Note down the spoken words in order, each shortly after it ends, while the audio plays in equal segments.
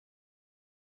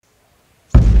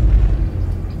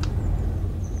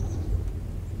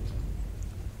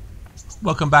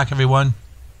Welcome back, everyone.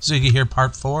 Ziggy here,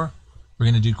 part 4. We're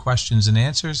going to do questions and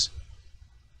answers.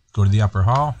 Go to the upper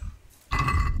hall.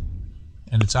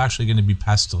 And it's actually going to be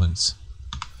Pestilence,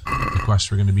 the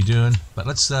quest we're going to be doing. But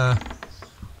let's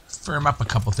firm up a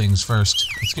couple things first.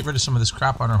 Let's get rid of some of this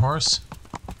crap on our horse.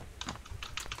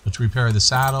 Let's repair the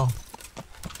saddle,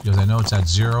 because I know it's at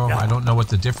 0. I don't know what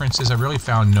the difference is. I really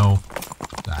found no...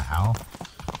 What the hell?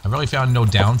 I really found no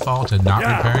downfall to not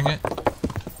repairing it.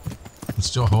 It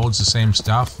still holds the same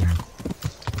stuff, and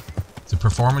the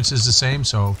performance is the same,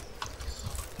 so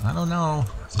I don't know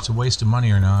if it's a waste of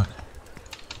money or not,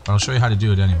 but I'll show you how to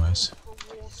do it anyways.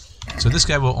 So this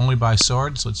guy will only buy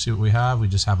swords. Let's see what we have. We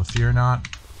just have a fear knot.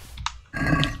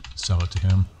 Sell it to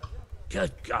him.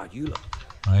 Good God, you look.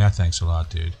 Oh yeah, thanks a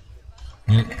lot, dude.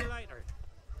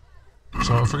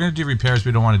 So if we're gonna do repairs,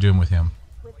 we don't want to do them with him.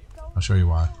 I'll show you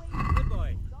why.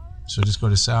 So just go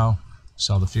to sell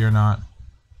the fear knot.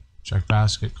 Check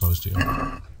basket, close deal.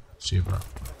 See you, bro.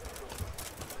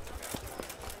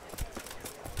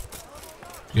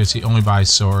 Because he only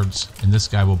buys swords, and this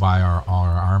guy will buy all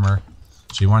our armor.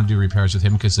 So you want to do repairs with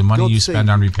him, because the money you spend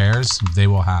on repairs, they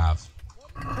will have.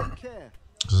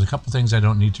 There's a couple things I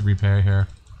don't need to repair here.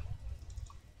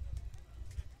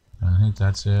 I think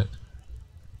that's it.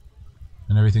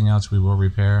 And everything else we will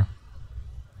repair.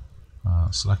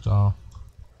 Select all.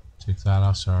 Take that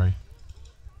off, sorry.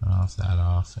 Off, that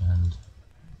off, and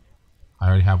I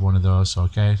already have one of those, so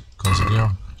okay, close the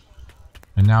deal.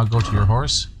 And now go to your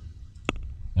horse,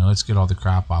 and let's get all the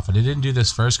crap off. And I didn't do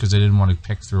this first because I didn't want to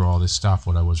pick through all this stuff,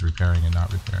 what I was repairing and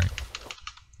not repairing.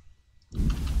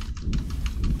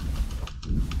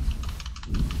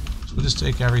 So we'll just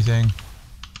take everything.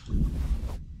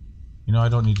 You know, I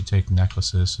don't need to take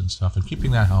necklaces and stuff. I'm keeping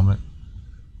that helmet.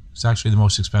 It's actually the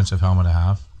most expensive helmet I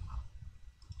have.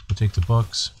 We'll take the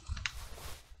books.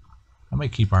 I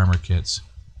might keep armor kits.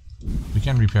 We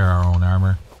can repair our own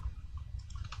armor.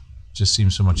 It just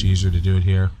seems so much easier to do it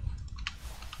here.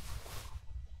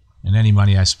 And any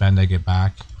money I spend, I get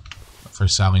back for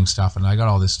selling stuff. And I got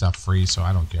all this stuff free, so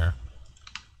I don't care.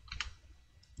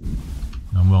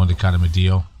 I'm willing to cut him a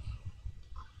deal.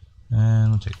 And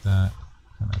we'll take that.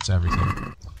 And that's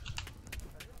everything.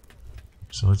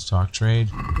 So let's talk trade.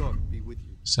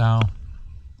 Sell.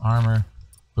 Armor.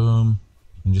 Boom.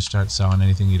 And just start selling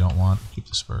anything you don't want. Keep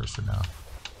the spurs for now.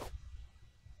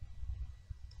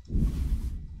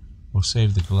 We'll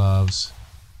save the gloves.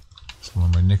 So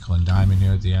when we're nickel and diamond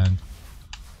here at the end.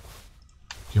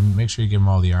 Make sure you give him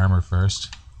all the armor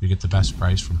first. You get the best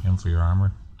price from him for your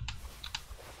armor.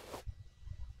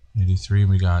 83,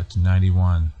 we got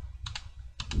 91.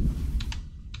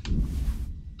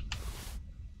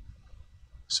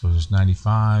 So there's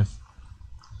 95.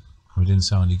 We didn't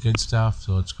sell any good stuff,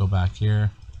 so let's go back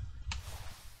here.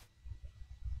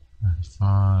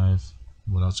 95.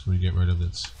 What else can we get rid of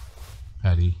that's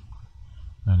petty?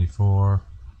 94.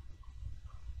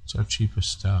 It's our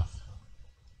cheapest stuff.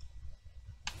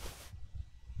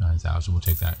 9,000. We'll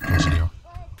take that. Close deal.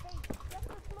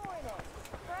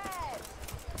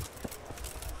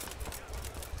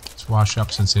 Let's wash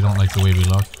up since they don't like the way we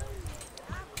look.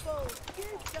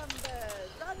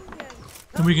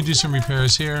 And we can do some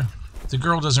repairs here. The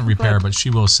girl doesn't repair, but she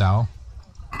will sell.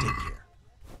 Take care.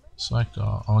 Select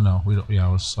all. Oh no, we don't. Yeah,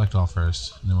 we'll select all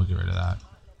first, and then we'll get rid of that.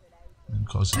 And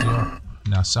close the deal.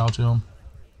 Now sell to him.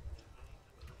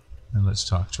 And let's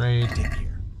talk trade. Take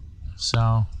care.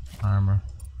 Sell armor,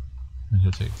 and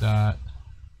he'll take that.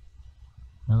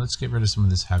 And let's get rid of some of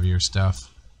this heavier stuff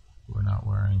we're not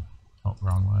wearing. Oh,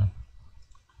 wrong way.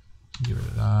 Get rid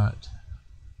of that.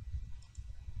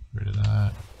 Get rid of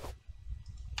that.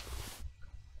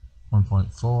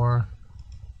 1.4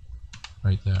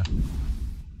 right there.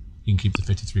 You can keep the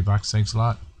 53 bucks. Thanks a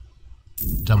lot.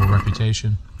 Double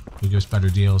reputation. Will give us better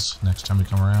deals next time we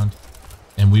come around.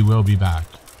 And we will be back.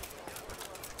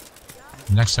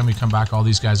 Next time we come back, all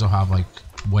these guys will have like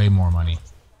way more money.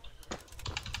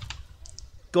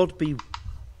 God be.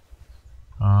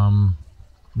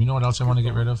 You know what else I want to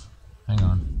get rid of? Hang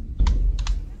on.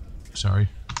 Sorry.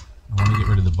 I want to get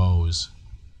rid of the bows.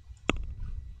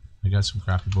 I got some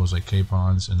crappy bows like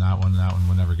capons, and that one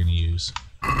we're never going to use.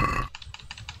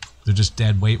 They're just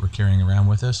dead weight we're carrying around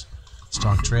with us.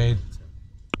 Stock trade.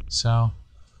 Sell.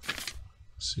 Let's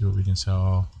see what we can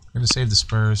sell. We're going to save the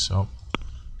spurs, so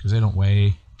because they don't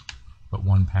weigh but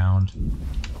 1 pound.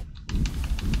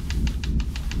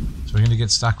 So we're going to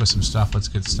get stuck with some stuff. Let's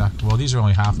get stuck. Well, these are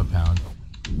only half a pound.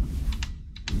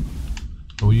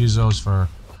 But we'll use those for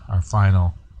our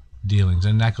final dealings.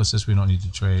 And necklaces we don't need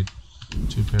to trade.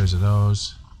 2 pairs of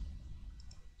those.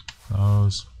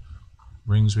 Those.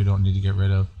 Rings we don't need to get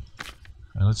rid of.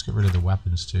 And let's get rid of the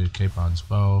weapons too. Capon's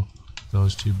bow,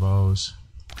 those 2 bows,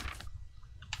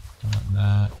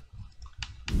 that,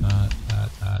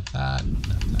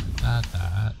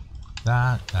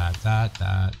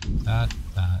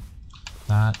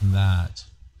 and that.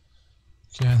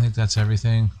 Okay, I think that's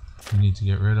everything we need to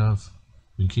get rid of.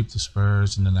 We can keep the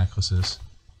spurs and the necklaces,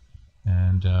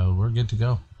 and we're good to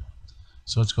go.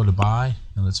 So let's go to buy,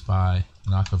 and let's buy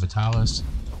an Aqua Vitalis,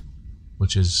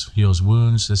 which is heals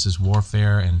wounds. This is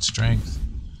warfare and strength,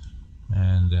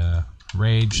 and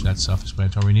rage. That's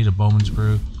self-explanatory. We need a Bowman's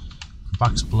Brew.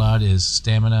 Buck's blood is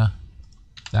stamina.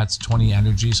 That's 20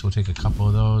 energy, so we'll take a couple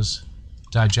of those.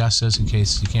 Digestives in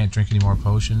case you can't drink any more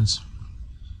potions.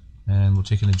 And we'll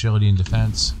take an agility and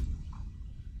defense.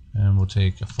 And we'll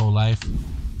take a full life,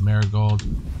 marigold,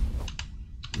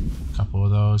 a couple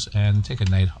of those, and take a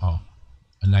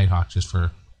Nighthawk just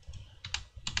for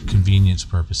convenience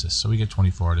purposes. So we get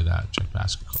 24 out of that. Check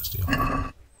basket, close deal.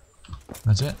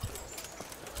 That's it.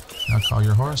 Now call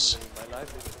your horse.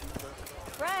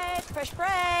 Bread, fresh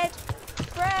bread,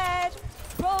 bread.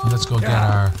 And let's go get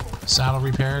our saddle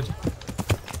repaired.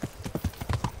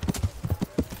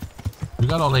 We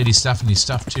got old lady Stephanie's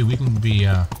stuff too. We can be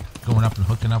going up and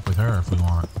hooking up with her if we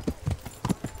want.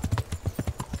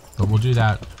 But we'll do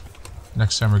that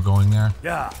next time we're going there.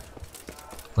 Yeah.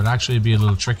 But actually it'd be a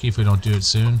little tricky if we don't do it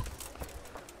soon.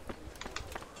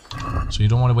 So you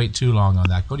don't want to wait too long on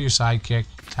that. Go to your sidekick,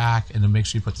 tack, and then make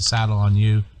sure you put the saddle on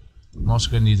you. I'm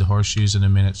also going to need the horseshoes in a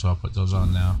minute, so I'll put those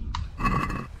on now.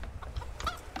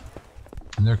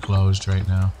 And they're closed right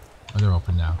now. Oh, they're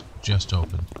open now. Just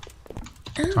open.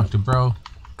 Talk to bro.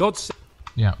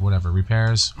 Yeah, whatever.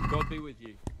 Repairs. God be with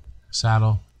you.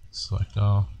 Saddle. Select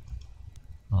all.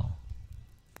 Oh.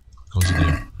 Close it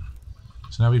there.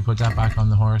 So now we put that back on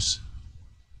the horse.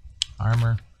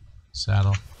 Armor.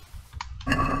 Saddle.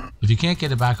 If you can't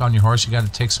get it back on your horse, you got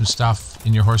to take some stuff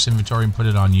in your horse inventory and put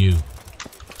it on you.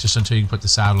 Just until you can put the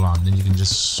saddle on. Then you can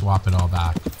just swap it all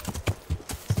back.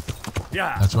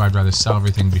 Yeah. That's why I'd rather sell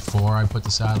everything before I put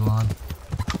the saddle on.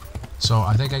 So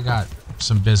I think I got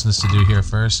some business to do here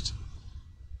first.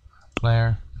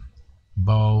 Player.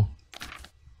 Bow.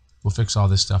 We'll fix all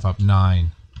this stuff up.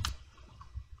 9.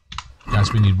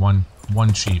 Guys, we need one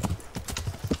sheep.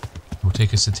 Will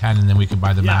take us to 10, and then we can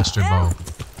buy the master bow.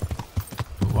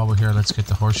 But while we're here, let's get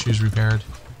the horseshoes repaired.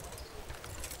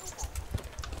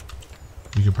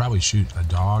 We could probably shoot a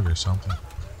dog or something.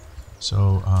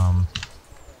 So,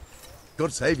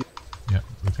 God save you. yeah,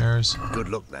 repairs. Good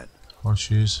luck then.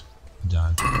 Horseshoes.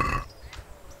 Done.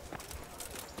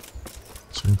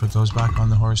 So we can put those back on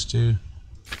the horse too.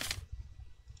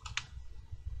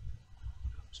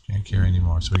 Just can't carry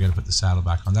anymore, so we gotta put the saddle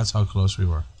back on. That's how close we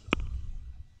were.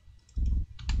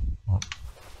 Oh.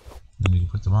 Then you can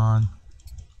put them on.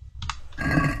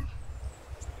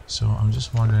 So I'm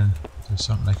just wondering if there's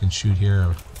something I can shoot here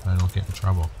if I don't get in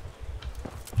trouble.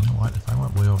 You know what? If I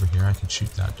went way over here, I could shoot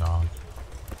that dog.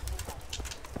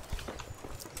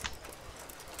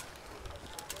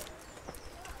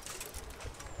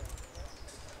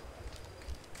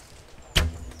 Oh,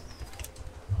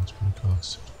 it's pretty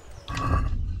close.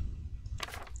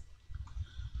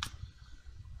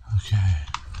 Okay.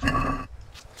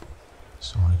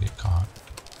 Just don't want to get caught.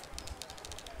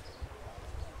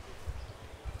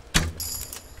 There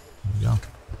we go.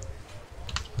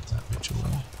 Let's put that bitch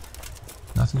away.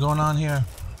 Nothing going on here.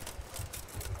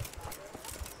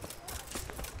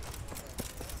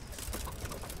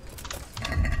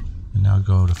 And now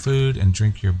go to food and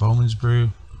drink your Bowman's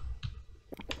Brew.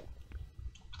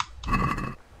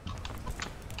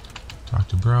 Talk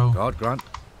to bro. God grant.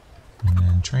 And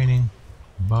then training.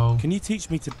 Bow. Can you teach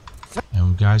me to...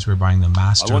 And guys, we're buying the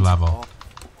master level.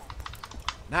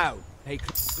 Now, hey,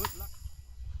 good luck.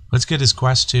 Let's get his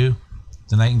quest too.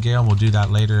 The Nightingale, we'll do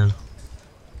that later.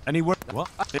 Any word? What?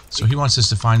 So he wants us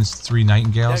to find 3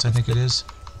 Nightingales, I think it is.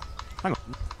 Hang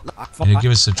on. And he'll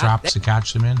give us the traps to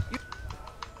catch them in.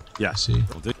 Yeah. See?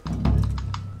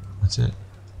 That's it.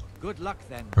 Good luck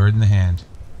then. Bird in the hand.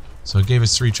 So it gave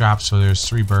us 3 traps, so there's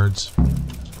 3 birds.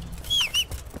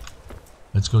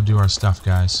 Let's go do our stuff,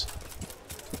 guys.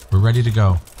 We're ready to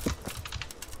go.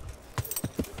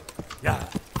 Yeah.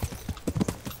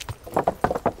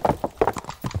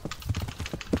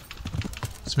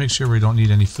 Let's make sure we don't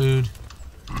need any food.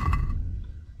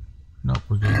 Nope,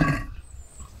 we're good. We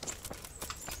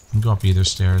can go up either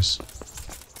stairs.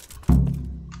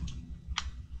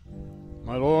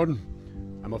 My lord,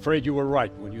 I'm afraid you were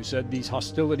right when you said these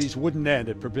hostilities wouldn't end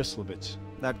at Pestilence.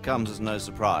 That comes as no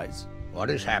surprise. What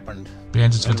has happened?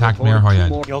 Bandits have attacked Reported Mayor two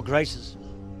Hoyad. more- Your graces.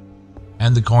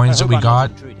 And the coins that we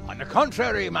got On the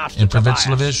contrary, Master in Tobias.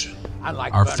 Provincial Division.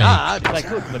 Unlike are Bernard. fake. They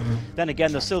could, but then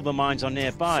again, the silver mines are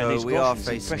nearby. and So these we are groschen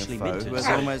seem facing freshly a foe minted. who has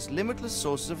almost limitless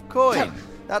sources of coin.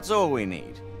 That's all we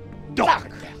need.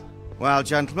 Well,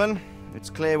 gentlemen, it's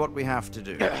clear what we have to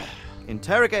do.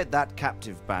 Interrogate that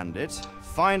captive bandit,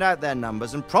 find out their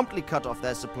numbers, and promptly cut off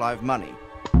their supply of money.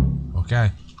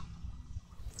 Okay.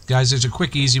 Guys, there's a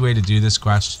quick, easy way to do this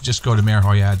quest. Just go to Mayor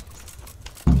Hoyad.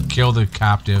 Kill the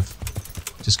captive.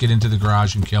 Just get into the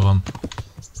garage and kill him.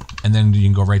 And then you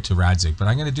can go right to Radzig. But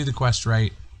I'm going to do the quest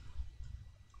right.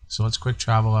 So let's quick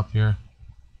travel up here.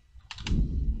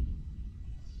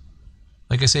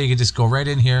 Like I say, you can just go right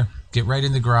in here. Get right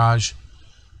in the garage.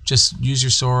 Just use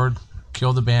your sword.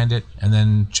 Kill the bandit. And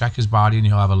then check his body and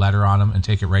he'll have a letter on him. And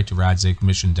take it right to Radzig.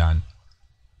 Mission done.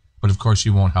 But of course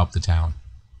you won't help the town.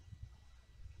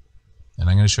 And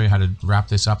I'm going to show you how to wrap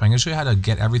this up. I'm going to show you how to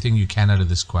get everything you can out of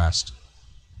this quest.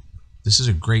 This is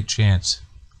a great chance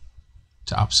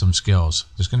to up some skills.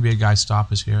 There's going to be a guy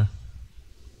stop us here.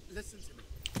 Listen to me.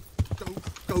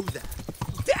 Don't go there.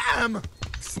 Damn!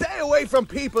 Stay away from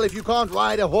people if you can't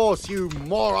ride a horse, you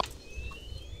moron.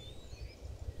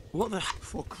 What the...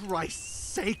 For Christ's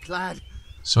sake, lad.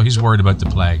 So he's worried about the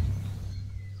plague.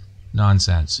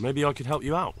 Nonsense. Maybe I could help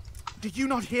you out. Did you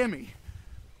not hear me?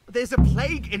 There's a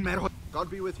plague in Merho. God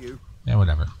be with you. Yeah,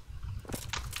 whatever.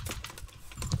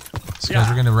 So guys,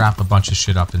 we're going to wrap a bunch of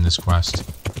shit up in this quest.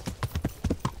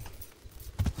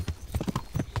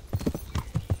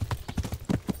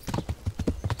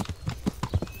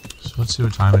 So let's see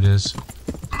what time it is.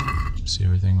 See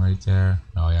everything right there.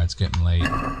 Oh yeah, it's getting late.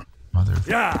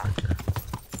 Motherfucker.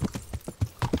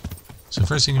 So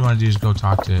first thing you want to do is go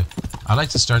talk to... I like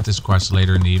to start this quest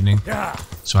later in the evening.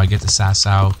 So I get to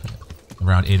Sasau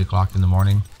around 8 o'clock in the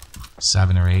morning.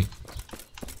 7 or 8.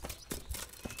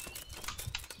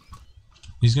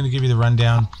 He's going to give you the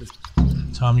rundown.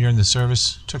 Tom, you're in the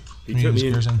service. Took me and his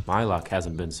gears in. My luck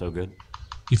hasn't been so good.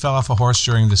 He fell off a horse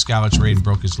during the Skalitz raid and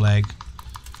broke his leg.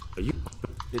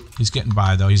 He's getting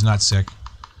by though. He's not sick.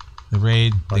 The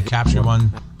raid, they captured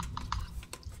one.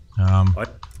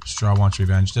 Straw wants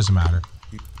revenge. Doesn't matter.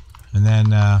 And then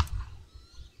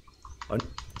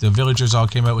the villagers all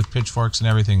came out with pitchforks and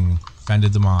everything.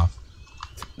 Fended them off.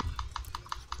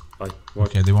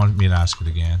 Okay, they wanted me to ask it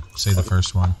again. Say the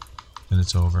first one. Then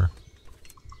it's over.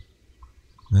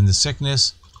 And then the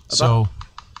sickness. So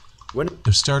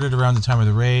it started around the time of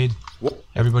the raid.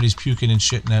 Everybody's puking and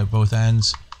shitting out both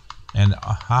ends. And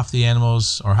half the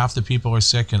animals, or half the people are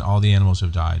sick and all the animals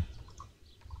have died.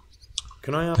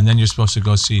 And then you're supposed to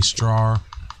go see Straw.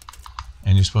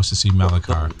 And you're supposed to see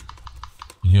Melikar.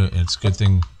 And it's a good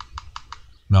thing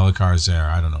Melikar is there.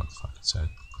 I don't know what the fuck it said.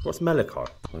 What's Melikar?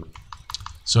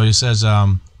 So he says,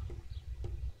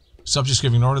 subject's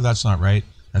giving an order. That's not right.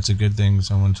 That's a good thing.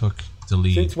 Someone took the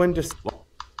lead. Since when does...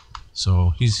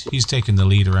 So he's taking the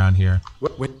lead around here.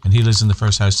 And he lives in the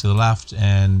first house to the left,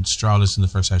 and Straw lives in the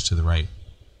first house to the right.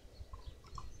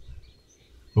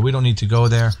 But we don't need to go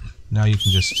there. Now you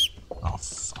can just... Oh,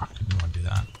 fuck. I didn't want to do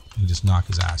that. You can just knock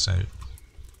his ass out.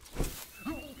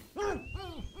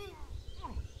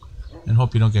 And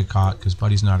hope you don't get caught, because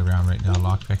Buddy's not around right now.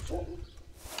 Lockpick.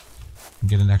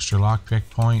 Get an extra lockpick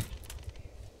point.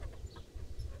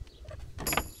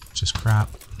 Just crap.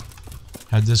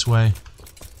 Head this way.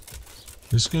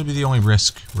 This is going to be the only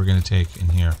risk we're going to take in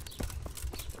here.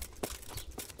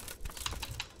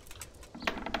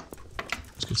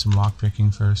 Let's get some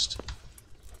lockpicking first.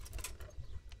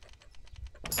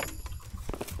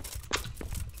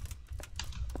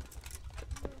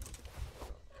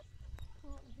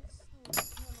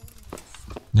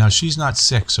 Now she's not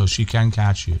sick, so she can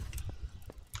catch you.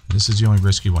 This is the only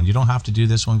risky one. You don't have to do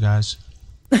this one, guys.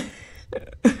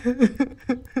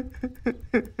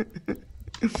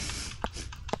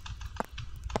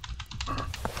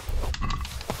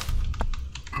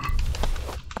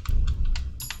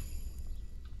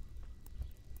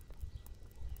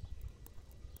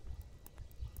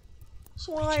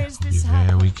 Why is this Be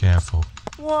happening? very careful.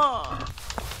 Why?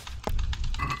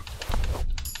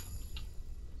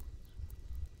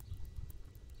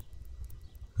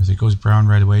 If it goes brown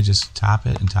right away, just tap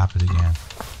it and tap it again.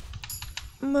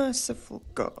 Merciful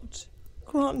God,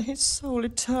 grant his soul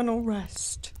eternal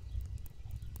rest.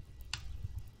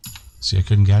 See, I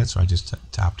couldn't get it, so I just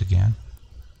tapped again.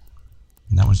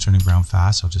 And that one's turning brown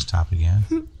fast, so I'll just tap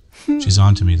again. She's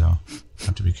on to me, though.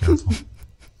 Have to be careful.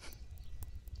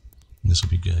 This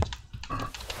will be good.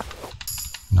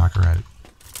 Knock her out.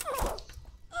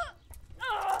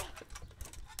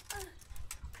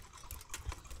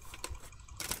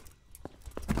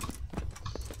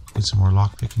 Get some more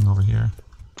lockpicking over here.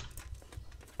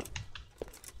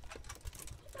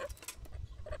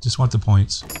 Just want the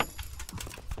points.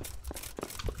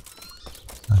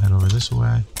 this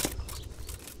away.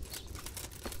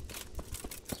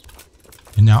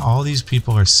 And now all these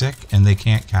people are sick and they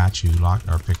can't catch you, lock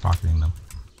or pickpocketing them.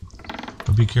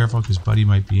 But be careful because Buddy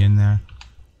might be in there.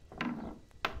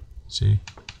 See?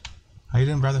 How you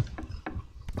doing, brother?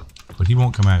 But he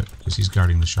won't come out because he's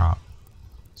guarding the shop.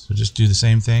 So just do the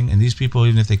same thing. And these people,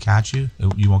 even if they catch you,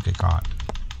 you won't get caught.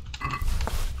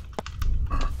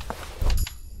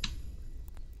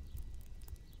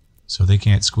 So they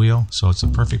can't squeal. So it's a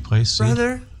perfect place. See?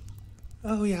 Brother?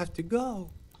 Oh, you have to go.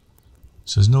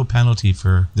 So there's no penalty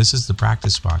for... This is the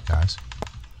practice spot, guys.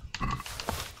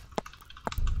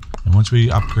 And once we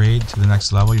upgrade to the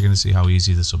next level, you're going to see how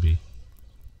easy this will be.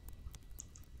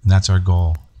 And that's our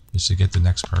goal, is to get the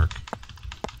next perk.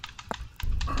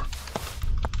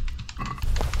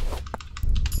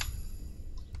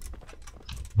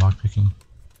 Lockpicking.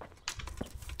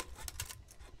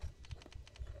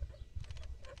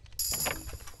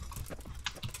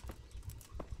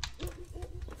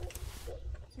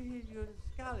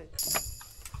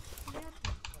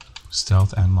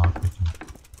 Stealth and lockpicking.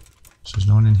 So there's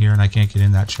no one in here and I can't get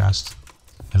in that chest.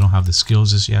 I don't have the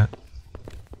skills as yet.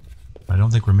 I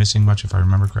don't think we're missing much if I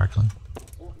remember correctly.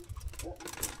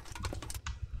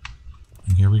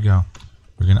 And here we go.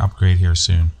 We're going to upgrade here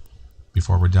soon.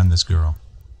 Before we're done this girl.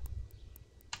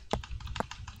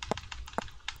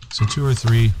 So 2 or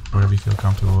 3, whatever you feel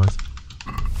comfortable with.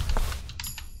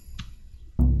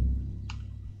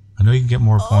 I know you can get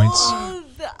more points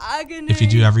if you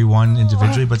do every one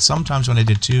individually, but sometimes when I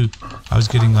did 2, I was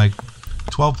getting like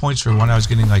 12 points for one, I was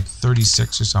getting like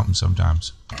 36 or something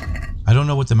sometimes. I don't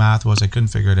know what the math was, I couldn't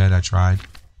figure it out, I tried.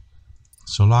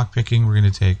 So lockpicking, we're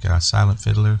going to take Silent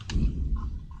Fiddler.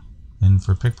 And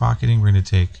for pickpocketing, we're going to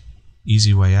take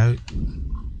Easy Way Out.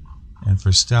 And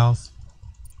for stealth,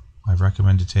 I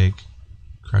recommend to take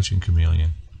Crouching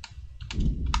Chameleon.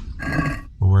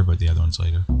 We'll worry about the other ones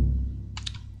later.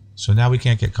 So now we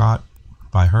can't get caught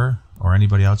by her or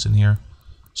anybody else in here.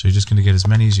 So you're just going to get as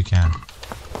many as you can.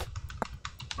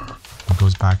 It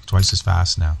goes back twice as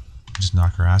fast now. Just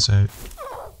knock her ass out.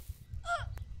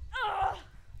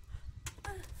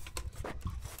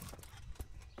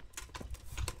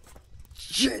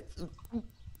 Shit.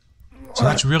 So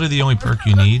that's really the only perk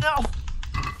you need.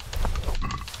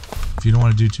 If you don't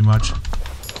want to do too much.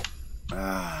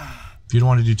 If you don't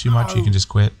want to do too much, you can just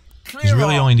quit. You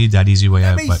really only need that easy way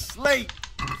out, but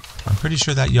I'm pretty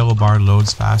sure that yellow bar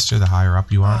loads faster the higher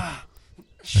up you are.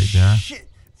 Right there.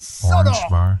 Orange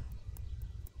bar.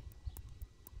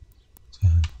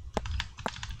 10.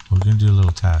 We're going to do a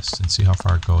little test and see how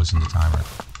far it goes in the timer.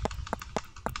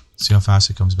 See how fast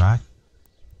it comes back?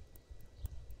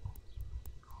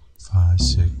 5,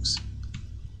 6.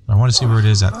 I want to see where it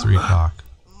is at 3 o'clock.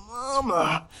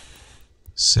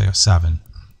 7.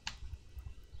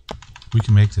 We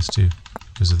can make this too,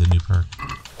 because of the new perk.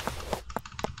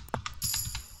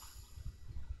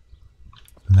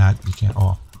 And that, you can't,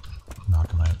 oh, knock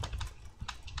him out.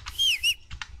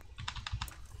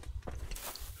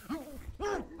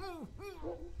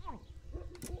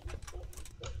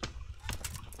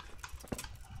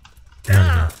 Get out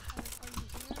of here.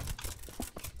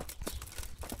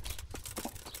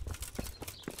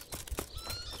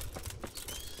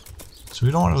 So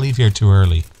we don't want to leave here too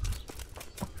early.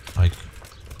 Like,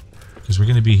 because we're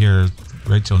going to be here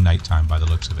right till nighttime by the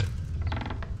looks of it.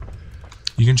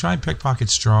 You can try and pickpocket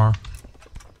Straw,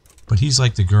 but he's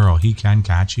like the girl. He can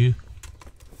catch you,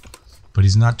 but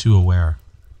he's not too aware.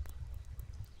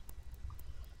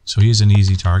 So he's an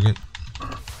easy target.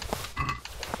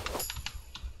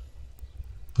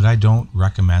 But I don't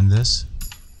recommend this.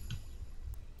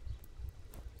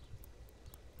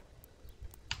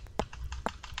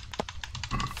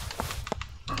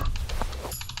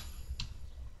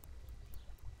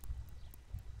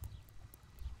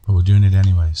 But we're doing it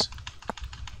anyways.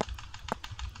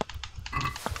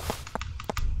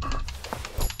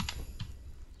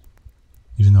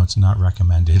 Even though it's not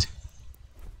recommended.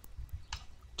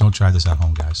 Don't try this at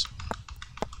home, guys.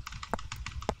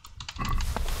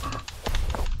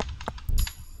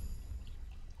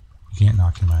 You can't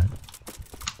knock him out.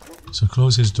 So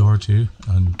close his door too,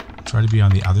 and try to be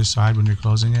on the other side when you're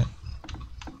closing it.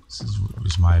 This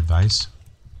is my advice.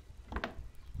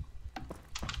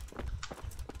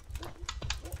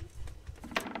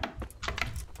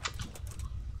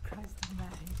 Christ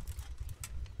almighty.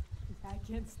 I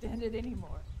can't stand it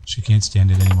anymore. She can't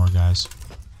stand it anymore, guys.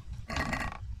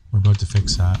 We're about to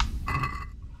fix that.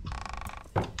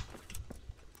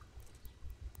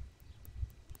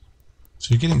 So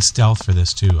you're getting stealth for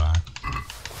this too,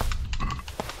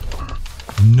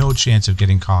 No chance of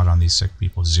getting caught on these sick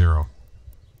people. 0.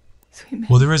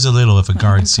 Well, there is a little if a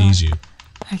guard sees you.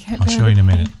 I'll show you in a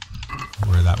minute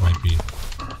where that might be.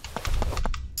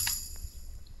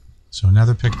 So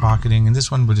another pickpocketing, and this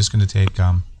one we're just going to take,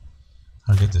 I'll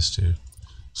get this too.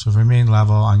 So for main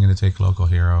level, I'm going to take local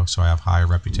hero, so I have higher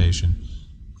reputation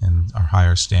and our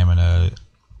higher stamina,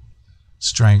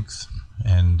 strength,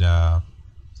 and a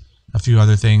few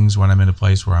other things when I'm in a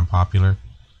place where I'm popular.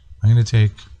 I'm going to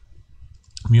take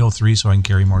Mule 3 so I can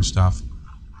carry more stuff,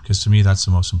 because to me that's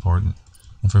the most important.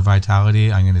 And for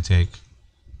vitality, I'm going to take,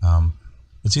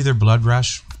 it's either Blood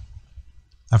Rush.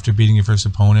 After beating your first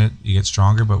opponent, you get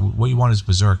stronger, but what you want is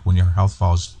Berserk when your health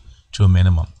falls to a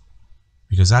minimum,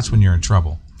 because that's when you're in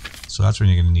trouble. So that's when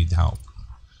you're going to need the help.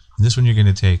 And this one you're going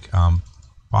to take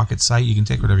Pocket Sight. You can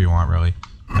take whatever you want, really.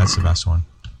 That's the best one.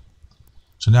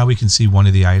 So now we can see one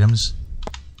of the items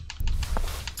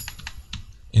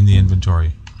in the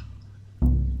inventory.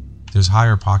 There's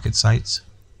higher pocket sights.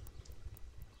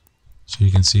 So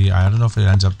you can see, I don't know if it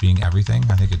ends up being everything.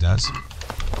 I think it does.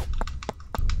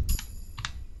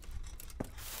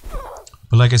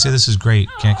 But like I said, this is great.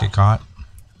 Can't get caught.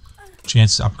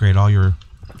 Chance to upgrade all your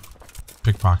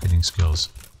pickpocketing skills.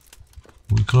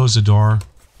 We closed the door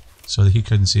so that he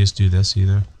couldn't see us do this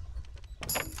either.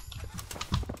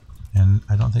 And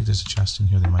I don't think there's a chest in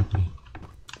here. There might be.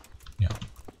 Yeah.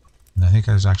 And I think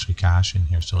there's actually cash in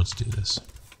here, so let's do this.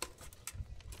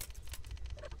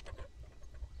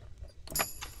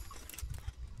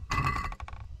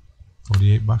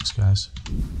 $48, guys.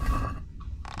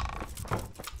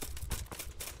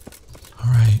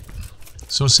 Alright.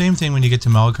 So same thing when you get to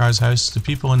Melikar's house. The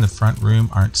people in the front room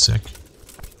aren't sick.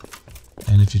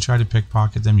 And if you try to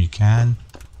pickpocket them, you can.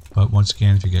 But once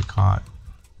again, if you get caught,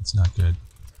 it's not good.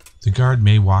 The guard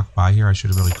may walk by here. I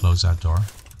should have really closed that door.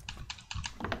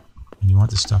 And you want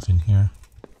the stuff in here.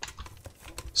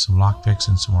 Some lockpicks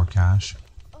and some more cash.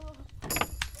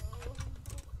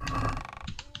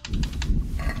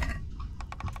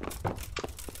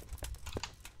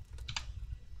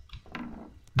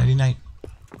 Nighty-night.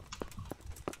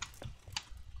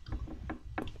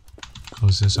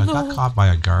 Close this. I got caught by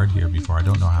a guard here before. I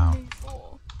don't know how.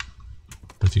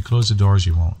 But if you close the doors,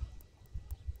 you won't.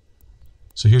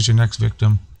 So here's your next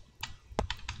victim.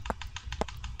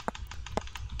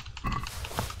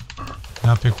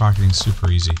 Now pickpocketing is super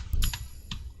easy.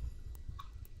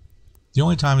 The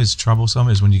only time it's troublesome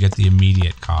is when you get the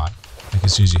immediate caught. Like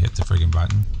as soon as you hit the friggin'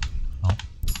 button. Oh,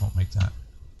 won't make that.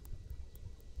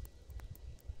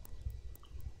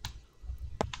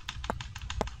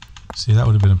 See, that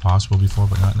would have been impossible before,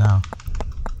 but not now.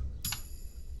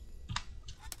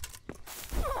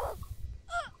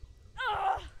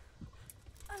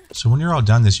 So when you're all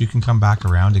done this, you can come back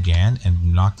around again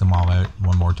and knock them all out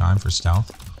one more time for stealth.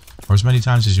 Or as many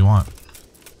times as you want.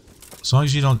 As long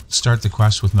as you don't start the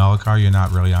quest with Melikar, you're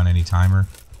not really on any timer.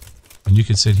 And you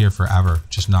could sit here forever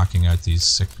just knocking out these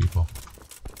sick people.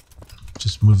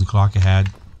 Just move the clock ahead.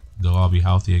 They'll all be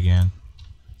healthy again.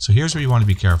 So here's where you want to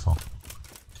be careful.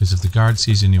 Because if the guard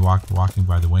sees you and you walking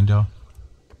by the window,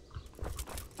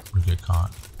 you'll get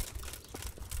caught.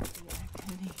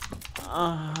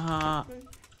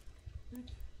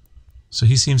 So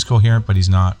he seems coherent, but he's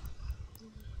not.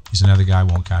 He's another guy,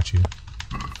 won't catch you.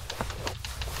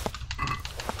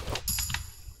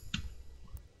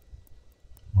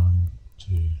 One,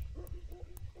 two.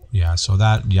 Yeah, so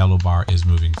that yellow bar is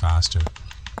moving faster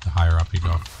the higher up you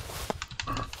go.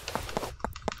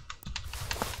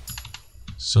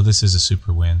 So this is a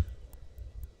super win.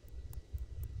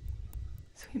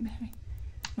 Sweet Mary,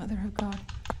 Mother of God,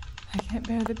 I can't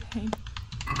bear the pain.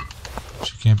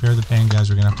 She can't bear the pain, guys.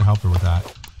 We're going to have to help her with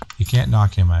that. You can't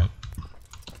knock him out.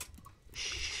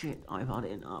 Shit, I've had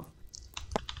enough.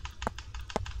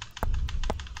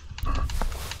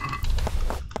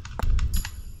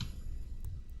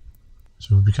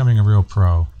 So we're becoming a real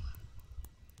pro.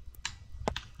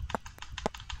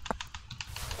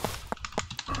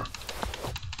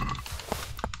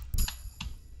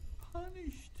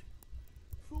 Punished?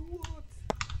 For what?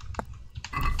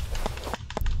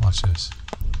 Watch this.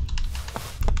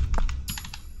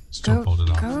 Still pulled it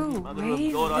off. Go Mother away,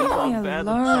 of God, I leave can't me bear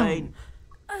the alone. pain.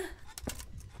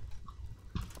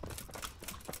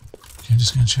 Okay, I'm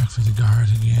just going to check for the guard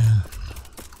again.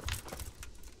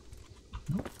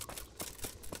 Nope.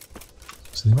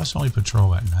 So they must only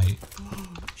patrol at night.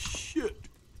 Oh, shit.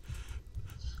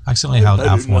 I accidentally held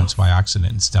F once by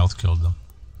accident and stealth killed them.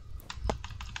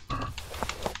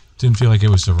 Didn't feel like it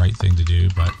was the right thing to do,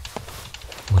 but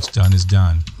what's done is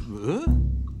done. Huh?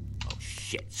 Oh,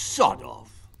 shit. Sod off.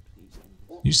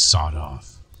 You sawed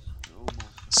off.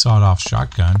 Sawed off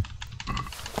shotgun.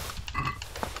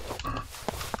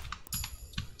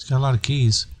 It's got a lot of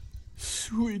keys.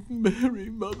 Sweet Mary,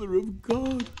 Mother of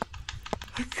God,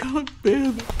 I can't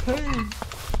bear the pain.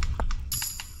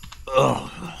 Oh,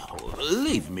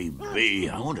 leave me be.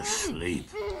 I want to sleep.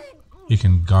 He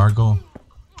can gargle,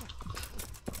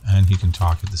 and he can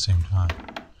talk at the same time.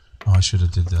 Oh, I should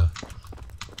have did the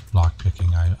lock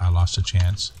picking. I lost a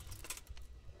chance.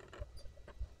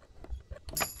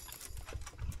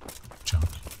 Junk.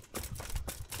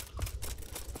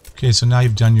 Okay, so now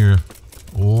you've done your...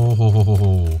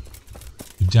 Oh,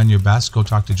 you've done your best. Go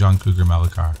talk to John Cougar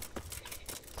Melikar.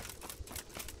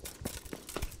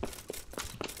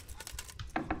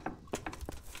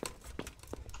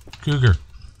 Cougar.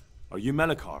 Are you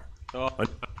Melikar?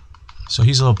 So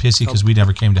he's a little pissy because we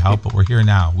never came to help, but we're here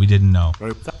now. We didn't know.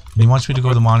 And he wants me to go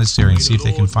to the monastery and see if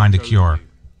they can find a cure.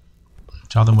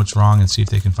 Tell them what's wrong and see if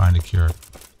they can find a cure.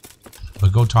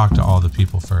 But go talk to all the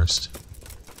people first.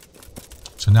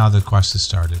 So now the quest has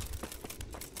started.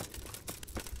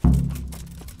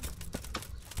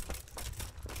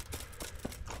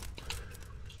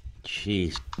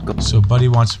 Jeez. So Buddy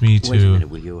wants me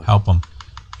to help him.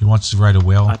 He wants to write a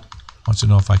will. Wants to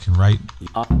know if I can write.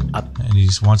 And he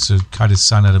just wants to cut his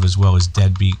son out of his will, his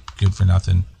deadbeat, good for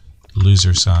nothing,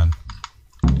 loser son.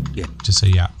 Yeah. Just say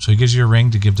yeah. So he gives you a ring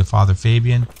to give to Father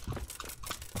Fabian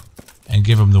and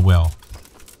give him the will.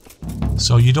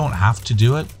 So you don't have to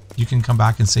do it. You can come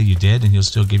back and say you did and he'll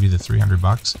still give you the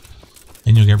 $300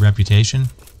 and you'll get reputation.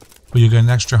 But you'll get an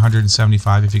extra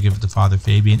 175 if you give it to Father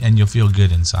Fabian and you'll feel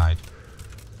good inside.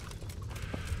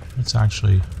 Let's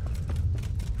actually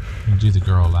do the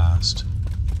girl last.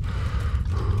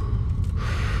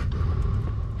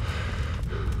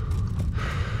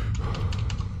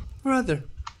 Brother.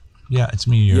 Yeah, it's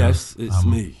me, your yes, it's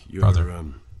me, your brother.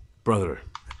 Brother.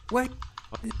 Wait.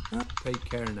 Take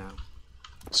care now.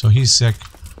 So he's sick.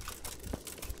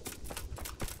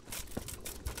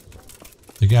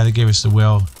 The guy that gave us the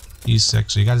will, he's sick.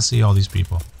 So you got to see all these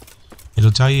people.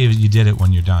 It'll tell you you did it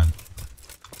when you're done.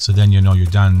 So then you know you're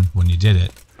done when you did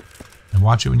it. And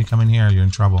watch it when you come in here, you're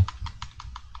in trouble.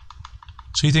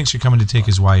 So he thinks you're coming to take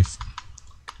his wife.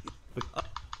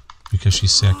 Because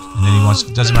she's sick. And then he wants,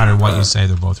 it doesn't matter what you say,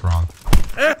 they're both wrong.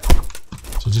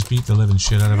 So just beat the living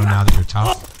shit out of him now that you're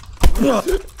tough.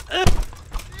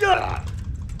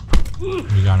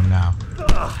 We got him now.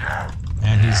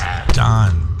 And he's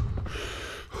done.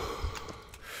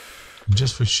 And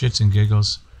just for shits and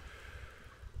giggles.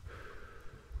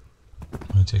 I'm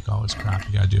going to take all his crap.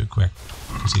 You got to do it quick.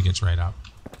 Because he gets right up.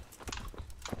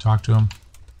 Talk to him.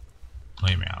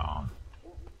 Leave me alone.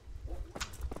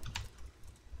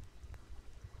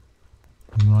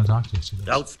 You want to talk to you?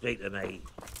 Don't speak to me.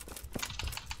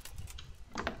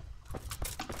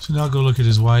 So now go look at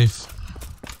his wife.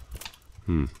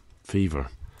 Fever.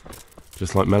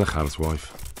 Just like Melikar's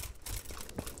wife.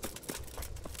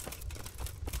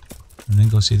 And then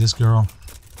go see this girl.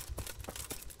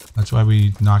 That's why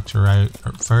we knocked her out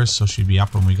first, so she'd be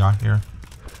up when we got here.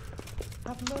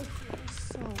 Have mercy on his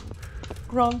soul.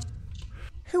 Grant.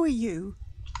 Who are you?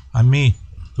 I'm me.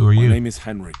 Who are you? My name is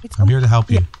Henry. I'm here to help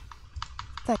you.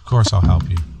 Yeah. Of course I'll help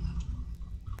you.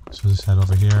 So just head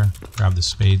over here, grab the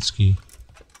spade ski,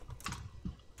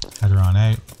 head her on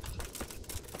out,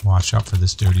 wash up for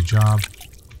this dirty job.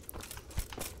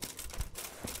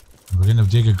 And we're gonna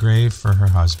dig a grave for her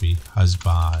husband.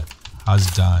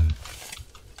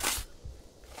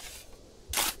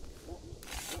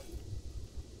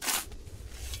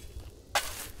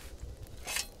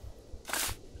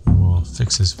 We'll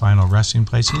fix his final resting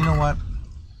place. And you know what?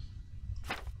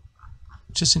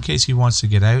 Just in case he wants to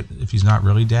get out, if he's not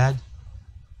really dead.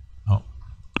 Oh.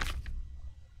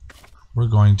 We're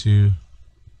going to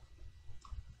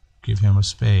give him a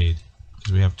spade.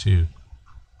 Because we have two.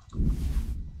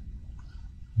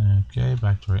 Okay,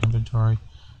 back to our inventory.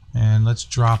 And let's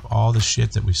drop all the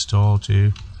shit that we stole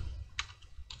to.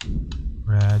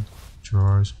 Bread,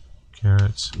 drawers,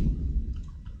 carrots.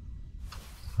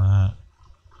 I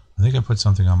think I put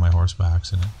something on my horse by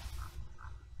accident.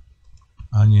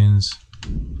 Onions.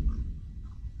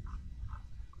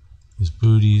 His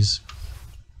booties.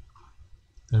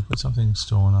 Did I put something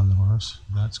stolen on the horse?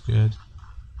 That's good.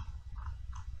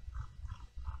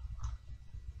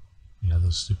 Yeah,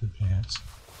 those stupid pants.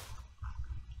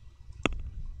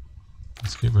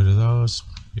 Let's get rid of those.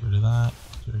 Get rid of that.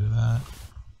 Get rid of that.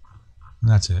 And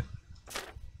that's it.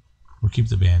 We'll keep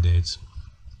the band-aids.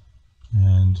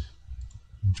 And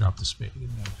drop the spade in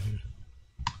there.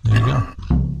 There you go.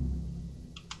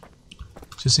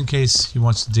 Just in case he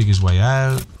wants to dig his way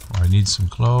out, or needs some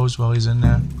clothes while he's in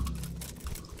there.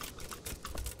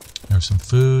 There's some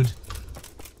food.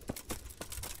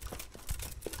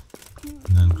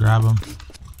 And then grab him.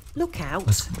 Look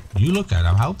out. You look at it.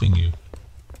 I'm helping you.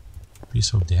 Be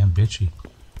so damn bitchy.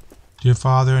 Dear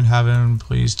Father in heaven,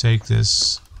 please take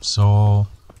this soul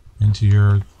into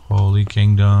your holy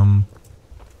kingdom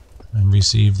and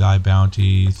receive thy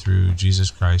bounty through Jesus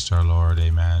Christ our Lord.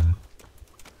 Amen.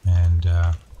 And,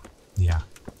 yeah.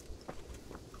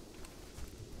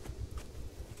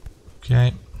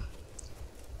 Okay.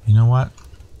 You know what?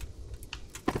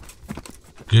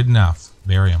 Good enough.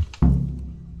 Bury him.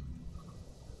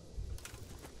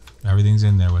 Everything's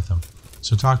in there with him.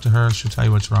 So talk to her. She'll tell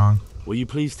you what's wrong. Will you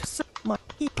please?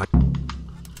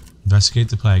 Investigate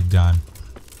the plague. Done.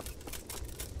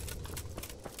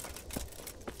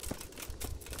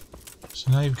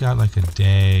 So now you've got like a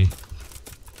day.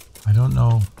 I don't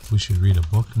know if we should read a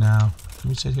book now. Can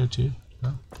we sit here too?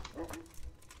 No?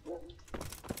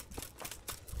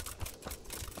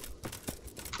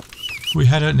 If we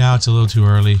head out now, it's a little too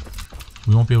early.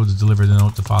 We won't be able to deliver the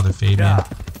note to Father Fabian. Yeah.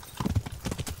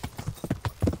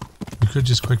 We could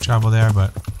just quick travel there,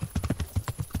 but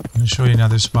I'm going to show you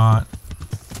another spot.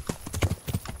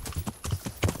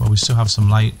 Well, we still have some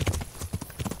light.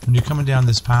 When you're coming down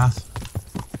this path,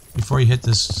 before you hit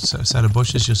this set of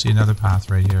bushes, you'll see another path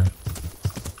right here.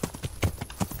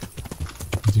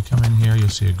 If you come in here, you'll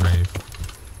see a grave.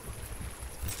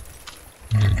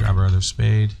 I'm going to grab our other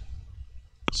spade.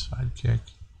 Sidekick.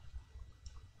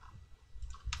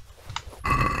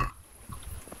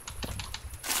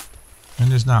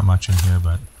 And there's not much in here,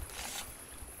 but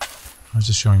I was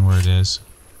just showing where it is.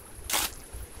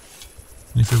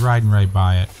 And if you're riding right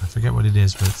by it, I forget what it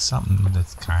is, but it's something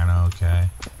that's kind of okay.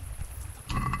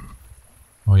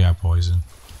 Oh yeah, poison.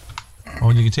 Oh,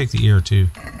 and you can take the ear too,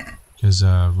 because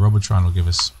Robotron will give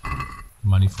us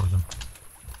money for them.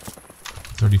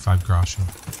 35 groschen.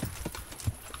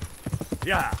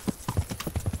 Yeah.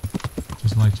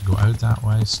 Doesn't like to go out that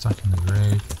way, stuck in the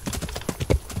grave.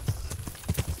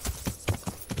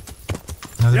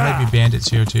 Now there might be bandits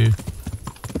here too.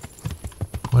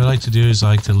 What I like to do is I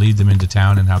like to lead them into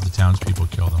town and have the townspeople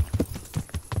kill them.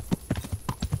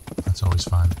 That's always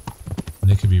fun. And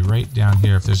they could be right down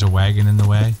here. If there's a wagon in the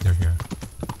way, they're here.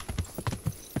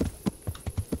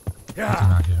 But they're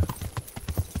not here.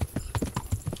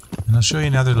 And I'll show you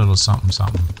another little something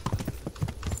something.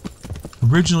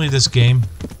 Originally this game,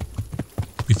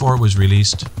 before it was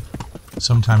released,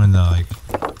 sometime in the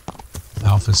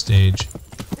alpha stage,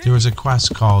 there was a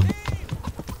quest called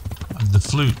the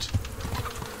flute.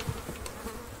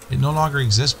 It no longer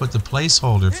exists, but the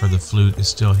placeholder for the flute is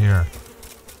still here.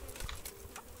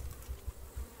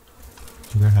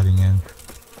 So they're heading in.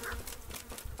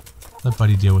 Let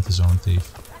Buddy deal with his own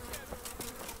thief.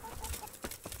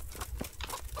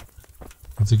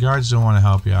 If the guards don't want to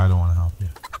help you, I don't want to help you.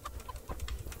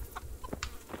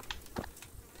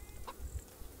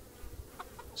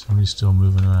 Somebody's still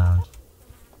moving around.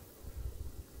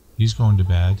 He's going to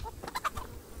bed.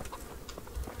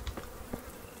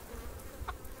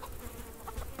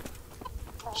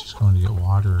 She's going to get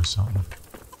water or something.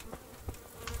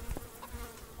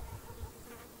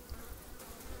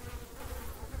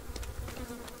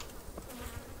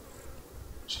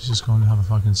 She's just going to have a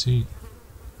fucking seat.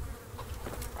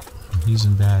 And he's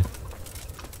in bed.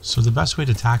 So the best way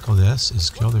to tackle this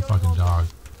is kill their fucking dog.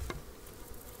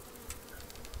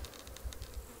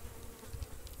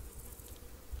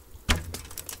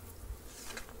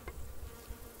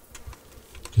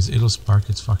 Because it'll spark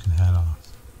its fucking head off.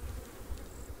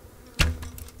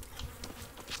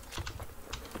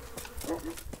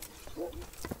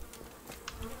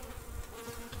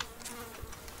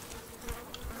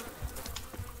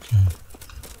 Okay.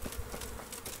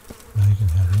 Now you can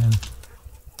head in.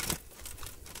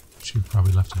 She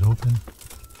probably left it open.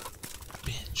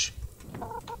 Bitch.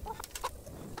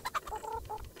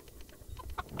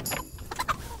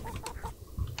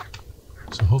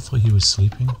 So hopefully he was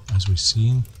sleeping, as we've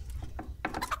seen.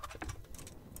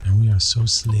 And we are so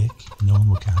slick, no one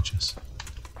will catch us.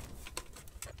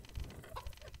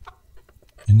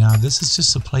 And now this is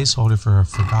just a placeholder for a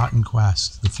forgotten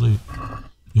quest, the flute.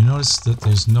 You notice that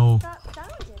there's no...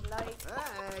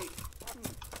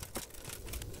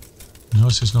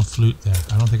 Notice there's no flute there.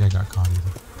 I don't think I got caught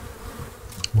either.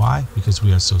 Why? Because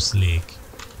we are so slick.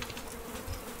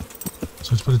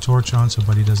 So let's put a torch on so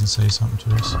Buddy doesn't say something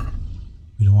to us.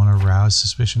 We don't want to arouse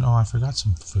suspicion. Oh, I forgot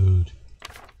some food.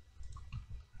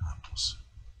 Almost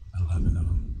 11 of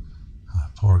them.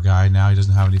 Poor guy, now he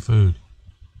doesn't have any food.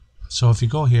 So if you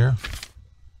go here,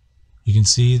 you can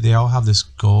see they all have this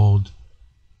gold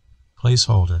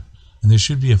placeholder. And there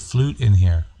should be a flute in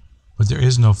here. But there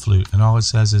is no flute. And all it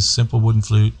says is simple wooden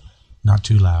flute, not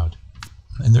too loud.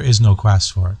 And there is no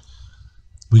quest for it.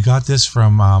 We got this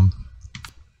from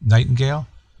Nightingale.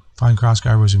 Fine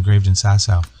crossguard was engraved in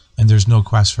Sasau. And there's no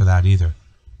quest for that either.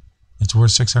 It's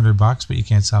worth $600, but you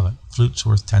can't sell it. Flute's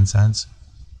worth 10 cents.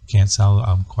 You can't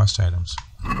sell quest items.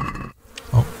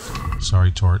 Oh,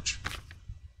 sorry, torch.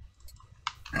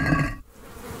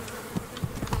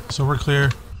 So we're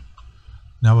clear.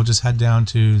 Now we'll just head down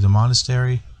to the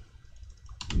monastery.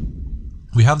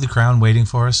 We have the crown waiting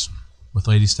for us with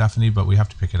Lady Stephanie, but we have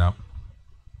to pick it up.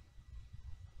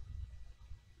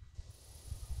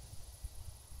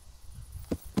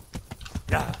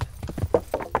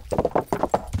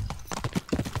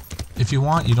 If you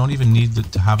want, you don't even need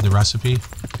to have the recipe.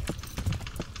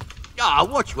 Ah,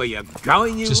 watch where you're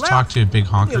going, you Just lout. talk to big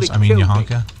honkers. Nearly I mean, killed me.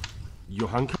 Yohanka.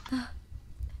 Yohanka?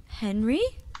 Henry?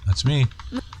 That's me.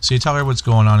 So you tell her what's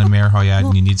going on in Mayor Hoyad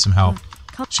and you need some help.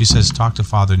 She says, talk to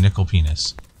Father Nickel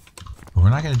Penis. But we're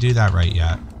not going to do that right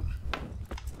yet.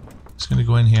 Just going to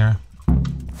go in here.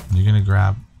 And you're going to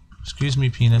grab, excuse me,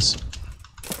 Penis.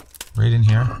 Right in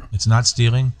here. It's not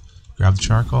stealing. Grab the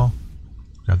charcoal.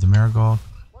 Grab the marigold.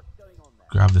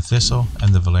 Grab the thistle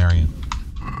and the valerian.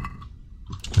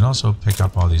 You can also pick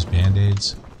up all these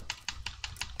band-aids.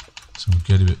 Some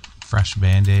good, fresh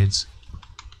band-aids.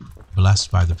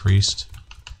 Blessed by the priest.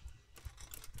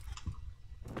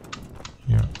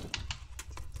 Here.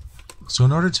 So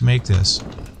in order to make this,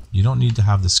 you don't need to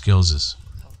have the skills.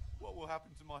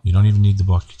 You don't even need the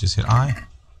book. You just hit I.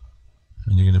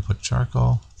 And you're going to put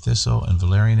charcoal, thistle, and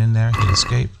valerian in there. Hit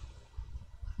escape.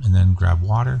 And then grab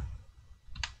water.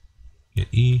 Hit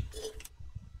E.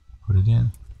 Put it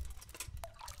in.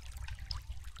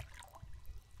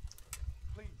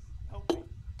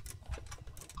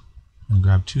 And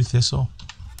grab 2 thistle.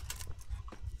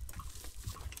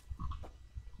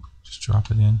 Just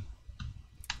drop it in.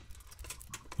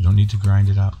 You don't need to grind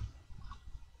it up.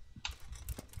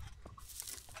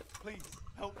 Please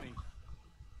help me.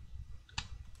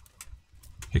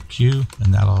 Hit Q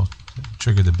and that'll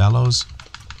trigger the bellows.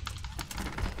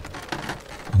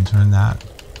 And turn that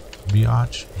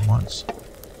biatch once.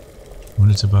 When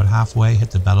it's about halfway,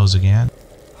 hit the bellows again.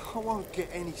 I won't get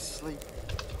any sleep.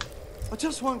 I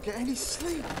just won't get any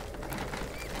sleep.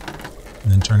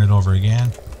 And then turn it over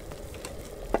again.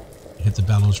 Hit the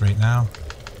bellows right now.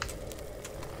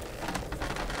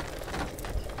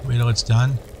 Wait till it's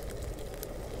done.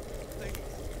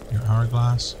 Your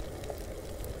hourglass.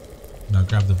 Now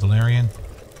grab the valerian.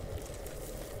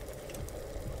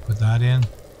 Put that in.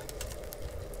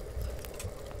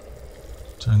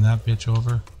 Turn that bitch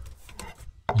over.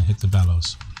 And hit the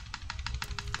bellows.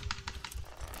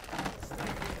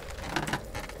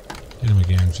 Hit him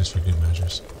again just for good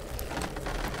measures.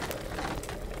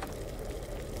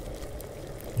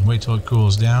 And wait till it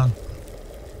cools down.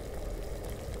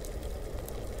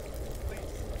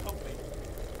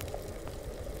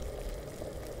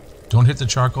 Don't hit the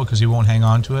charcoal because he won't hang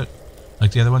on to it.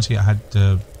 Like the other ones, he had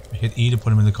to hit E to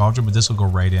put him in the cauldron, but this will go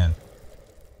right in.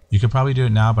 You could probably do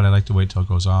it now, but I like to wait till it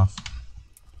goes off.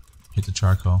 Hit the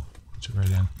charcoal, put it right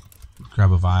in.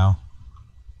 Grab a vial.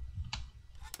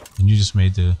 And you just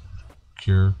made the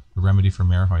cure, the remedy for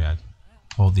Mayor Hoyad.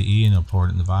 Hold the E and it'll pour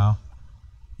it in the vial.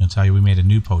 It'll tell you we made a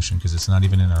new potion because it's not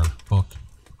even in our book.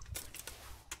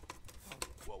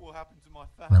 What will happen to my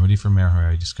family? Remedy for Mayor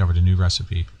Hoyad. Discovered a new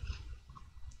recipe.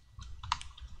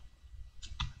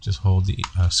 Just hold the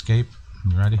escape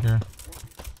and you're out of here.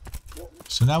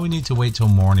 So now we need to wait till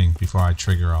morning before I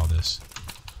trigger all this.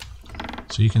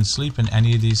 So you can sleep in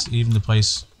any of these, even the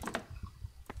place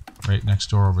right next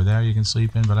door over there you can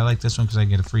sleep in, but I like this one because I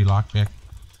get a free lockpick.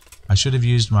 I should have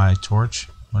used my torch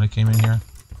when I came in here.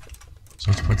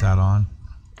 So let's put that on.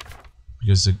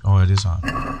 Because, oh, it is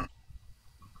on.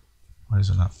 Why does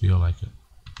it not feel like it?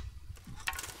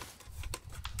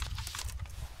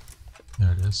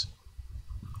 There it is.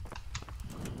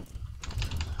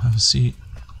 Have a seat.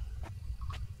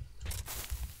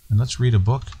 And let's read a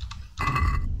book.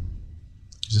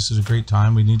 This is a great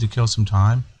time. We need to kill some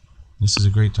time. This is a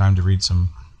great time to read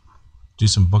do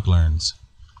some book learns.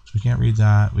 So we can't read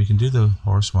that. We can do the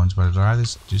horse ones, but I'd rather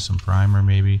do some primer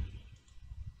maybe.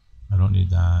 I don't need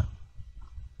that.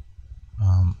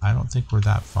 I don't think we're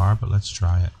that far, but let's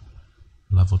try it.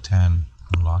 Level 10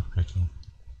 on lockpicking.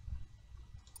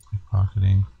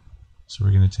 Pickpocketing. So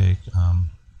we're going to take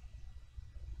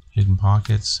hidden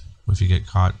pockets if you get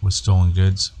caught with stolen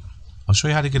goods. I'll show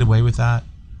you how to get away with that.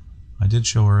 I did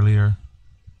show earlier,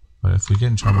 but if we get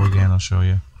in trouble again, I'll show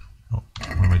you. Oh, what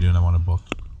am I doing? I want a book.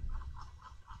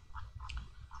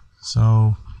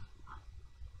 So,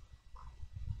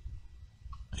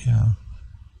 yeah,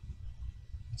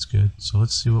 that's good. So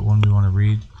let's see what one we want to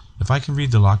read. If I can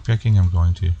read the lockpicking, I'm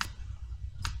going to.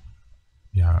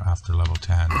 Yeah, after level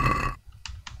 10.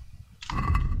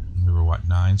 what,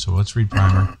 9? So let's read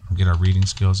primer and get our reading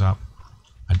skills up.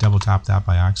 I double tapped that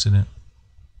by accident.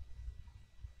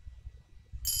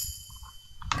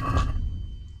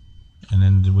 And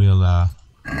then we'll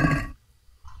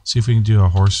see if we can do a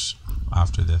horse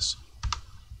after this.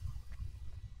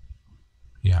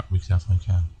 Yeah, we definitely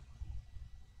can.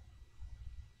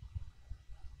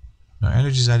 Our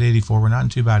energy's at 84. We're not in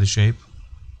too bad a shape.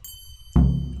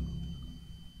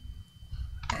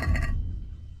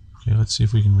 Okay, let's see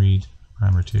if we can read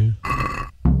primer 2.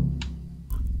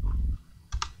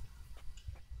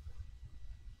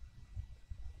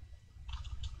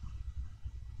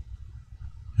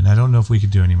 And I don't know if we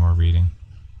could do any more reading.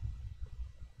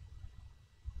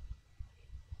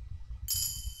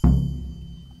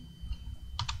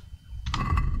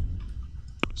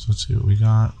 So let's see what we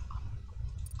got.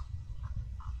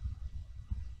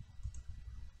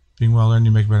 Being well learned,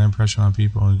 you make a better impression on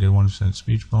people and get a 1%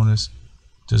 speech bonus.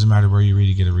 Doesn't matter where you read,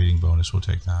 you get a reading bonus. We'll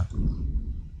take that.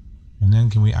 And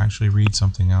then can we actually read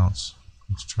something else?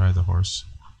 Let's try the horse.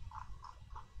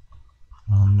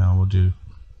 No, we'll do...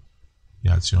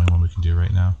 Yeah, it's the only one we can do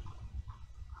right now.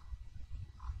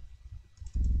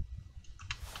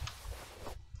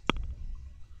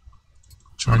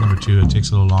 Try number 2. It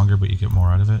takes a little longer, but you get more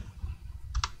out of it.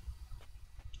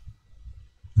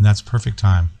 And that's perfect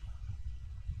time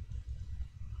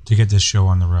to get this show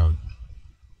on the road.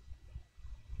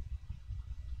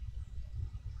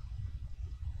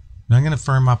 Now I'm going to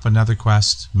firm up another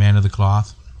quest, Man of the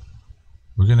Cloth.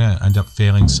 We're going to end up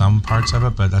failing some parts of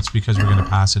it, but that's because we're going to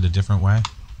pass it a different way.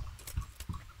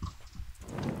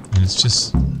 And it's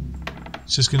just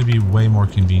going to be way more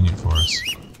convenient for us.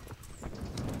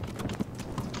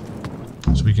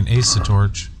 So we can ace the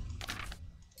torch.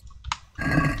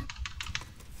 And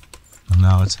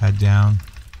now let's head down.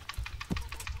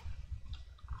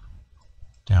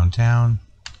 Downtown.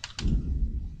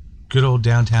 Good old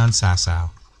downtown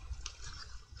Sasau.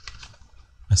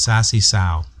 A sassy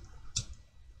sow.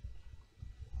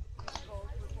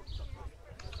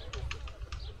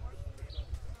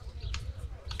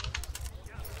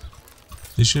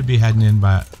 This should be heading in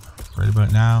by right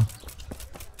about now.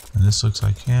 And this looks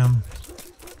like him.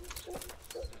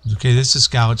 Okay, this is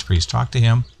Skalitz priest. Talk to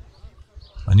him.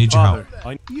 I need your help.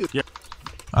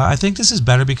 I think this is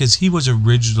better because he was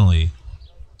originally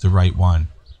the right one.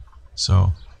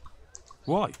 So.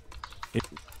 Why?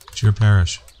 It's your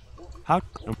parish. How?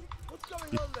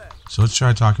 So let's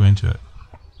try to talk him into it.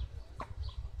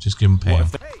 Just give him pay him.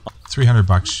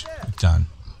 $300. Done.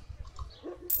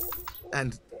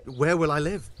 And where will I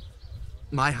live?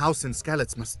 My house in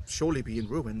Skalitz must surely be in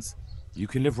ruins. You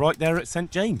can live right there at St.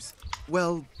 James.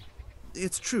 Well,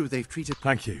 it's true they've treated...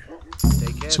 Thank you.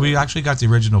 Take care. So we actually got the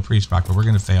original priest back, but we're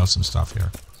going to fail some stuff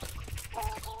here.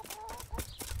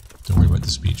 Don't worry about the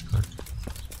speech clerk.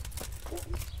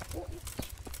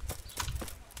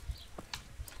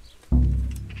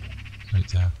 Right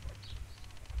there.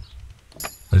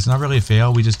 But it's not really a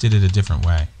fail, we just did it a different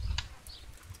way.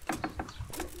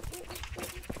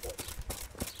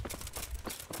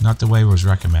 Not the way it was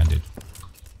recommended.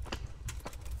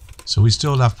 So we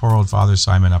still left poor old Father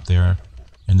Simon up there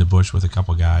in the bush with a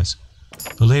couple guys.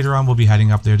 But later on we'll be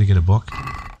heading up there to get a book.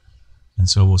 And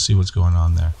so we'll see what's going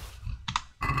on there.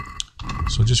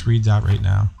 So just read that right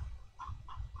now.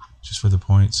 Just for the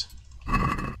points.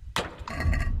 And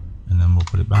then we'll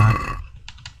put it back.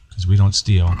 Because we don't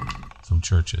steal from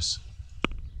churches.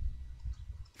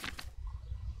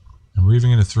 And we're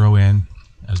even going to throw in,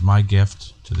 as my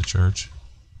gift to the church,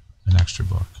 an extra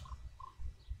book.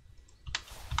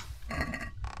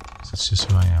 That's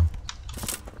just who I am.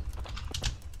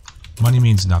 Money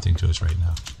means nothing to us right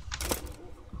now.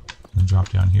 And drop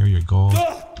down here your gold.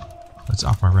 Let's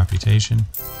up our reputation.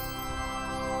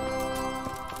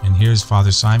 And here's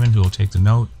Father Simon, who will take the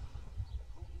note.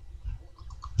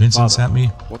 Vincent sent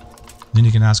me. Then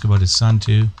you can ask about his son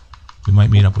too. We might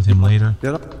meet up with him later.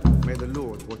 May the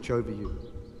Lord watch over you.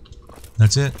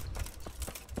 That's it.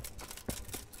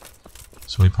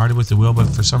 So we parted with the will, but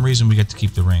for some reason we get to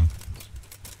keep the ring.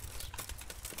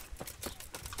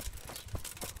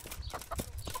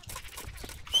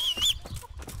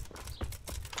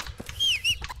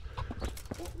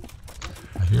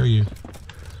 I hear you.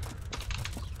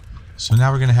 So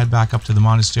now we're going to head back up to the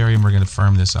monastery and we're going to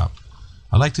firm this up.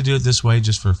 I like to do it this way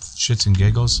just for shits and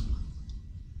giggles.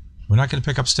 We're not going to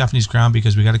pick up Stephanie's crown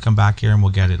because we got to come back here and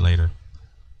we'll get it later.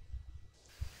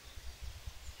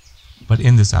 But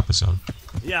in this episode.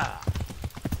 Yeah.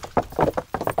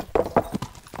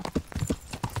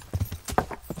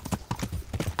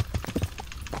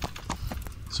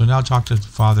 So now talk to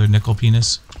Father Nickel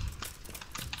Penis.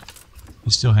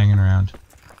 He's still hanging around.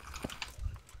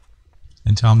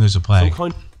 and tell him there's a plague.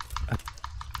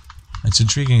 It's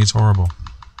intriguing, it's horrible.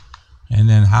 And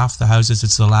then half the houses,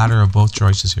 it's the latter of both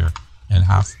choices here. And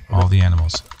half all the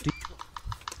animals.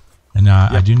 And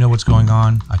I do know what's going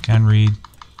on. I can read.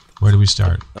 Where do we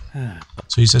start?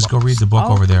 So he says go read the book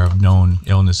over there of known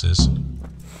illnesses.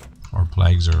 Or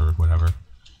plagues or whatever. And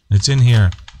it's in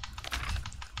here.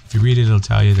 If you read it, it'll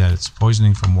tell you that it's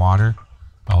poisoning from water.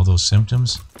 All those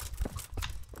symptoms.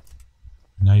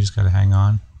 And now you just gotta hang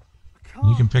on. And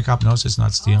you can pick up, notice it's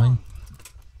not stealing.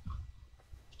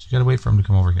 So you gotta wait for him to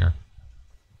come over here.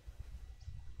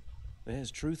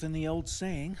 There's truth in the old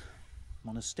saying,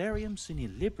 Monasterium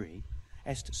sine libri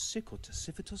est sicut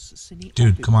civitas sine Dude,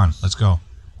 opulence. come on, let's go.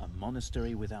 A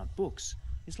monastery without books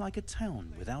is like a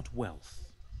town without wealth.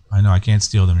 I know, I can't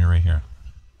steal them, you're right here.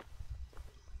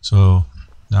 So,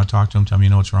 now talk to him, tell me you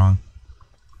know what's wrong.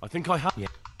 I think I have. Yeah.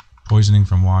 Poisoning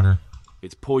from water.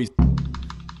 It's poison.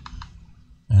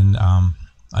 And,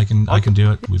 I can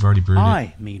do it. We've already brewed it.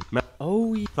 I mean,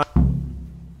 oh,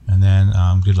 And then,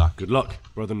 good luck. Good luck,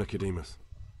 Brother Nicodemus.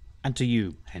 and to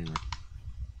you, Henry.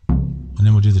 And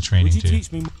then we'll do the training Would you too.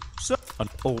 teach me so?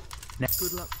 Oh,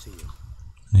 Good luck to you.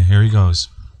 And here he goes.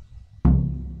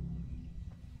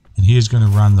 And he is going to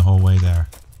run the whole way there.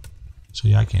 So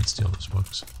yeah, I can't steal those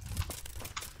books.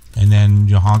 And then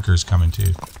your honker's coming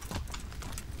too.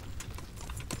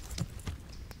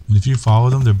 And if you follow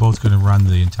them, they're both going to run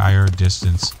the entire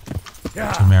distance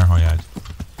to Merhoyad.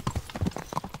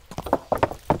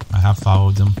 I have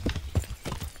followed them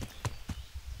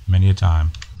many a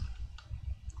time.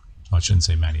 Well, I shouldn't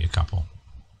say many, a couple.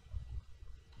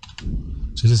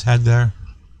 So just head there.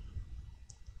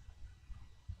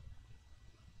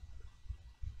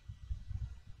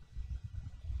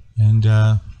 And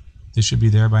they should be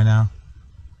there by now.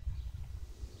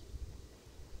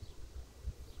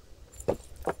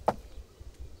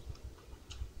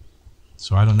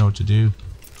 So I don't know what to do.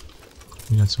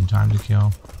 We got some time to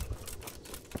kill.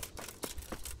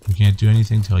 We can't do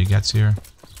anything till he gets here.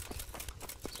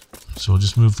 So we'll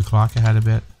just move the clock ahead a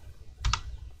bit.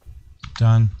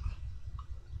 Done.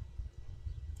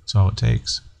 That's all it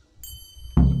takes.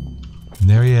 And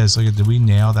there he is. Look at, did we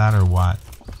nail that or what?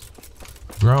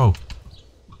 Bro.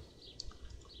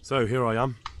 So here I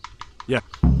am. Yeah.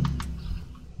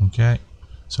 Okay.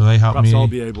 So they help Perhaps me. I'll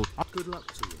be able. Good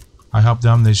luck to you. I help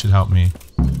them, they should help me.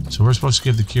 So we're supposed to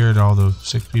give the cure to all the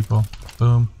sick people.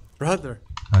 Boom. Brother.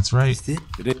 That's right.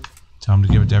 Did it? Tell them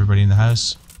to give it to everybody in the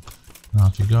house. And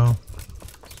off you go.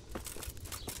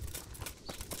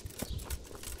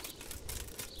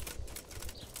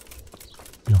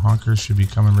 Your honkers should be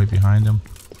coming right behind him.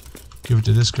 Give it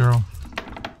to this girl.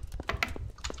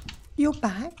 You're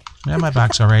back? Yeah, my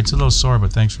back's alright. It's a little sore,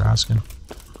 but thanks for asking.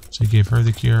 So you gave her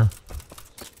the cure.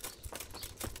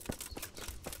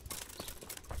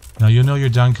 Now you'll know you're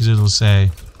done because it'll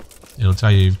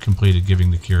tell you you've completed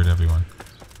giving the cure to everyone.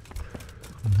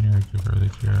 And here, give her the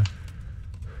cure.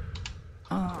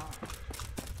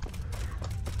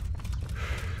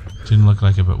 Didn't look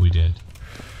like it, but we did.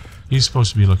 He's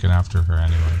supposed to be looking after her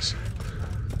anyways.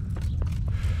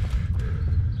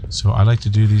 So I like to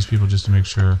do these people just to make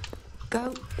sure.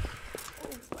 Go.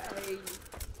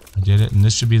 I did it, and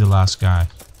this should be the last guy.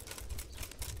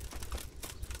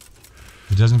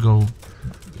 If it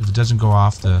doesn't go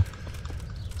off the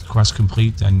quest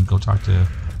complete, then go talk to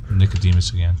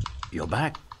Nicodemus again. You're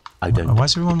back. I don't. Why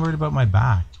is everyone worried about my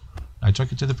back? I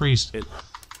took it to the priest.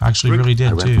 I actually really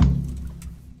did too.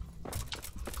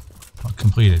 Well,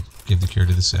 completed. Give the cure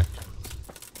to the sick.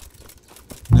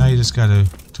 Now you just gotta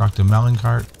talk to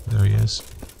Melencart. There he is.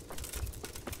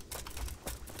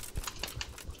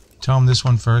 Tell him this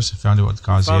one first. I found out what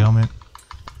caused the ailment.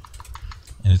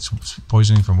 And it's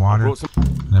poisoning from water.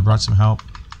 And I brought some help.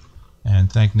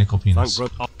 And thank Nickel Penis. I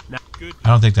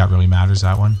don't think that really matters,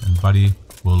 that one. And Buddy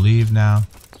will leave now.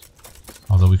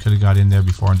 Although we could have got in there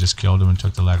before and just killed him and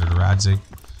took the letter to Radzig.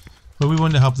 But we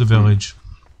wanted to help the village.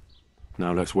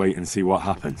 Now let's wait and see what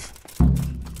happens.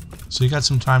 So you got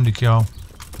some time to kill.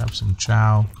 Grab some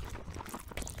chow.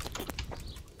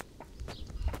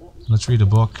 Let's read a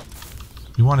book.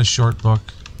 You want a short book.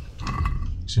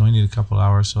 So you only need a couple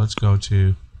hours. So let's go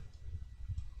to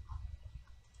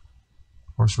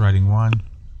Horse Riding 1.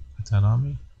 Put that on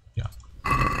me. Yeah.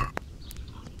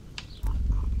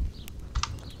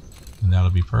 And that'll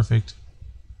be perfect.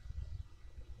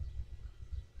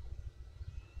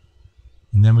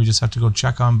 And then we just have to go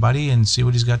check on Buddy and see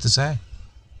what he's got to say.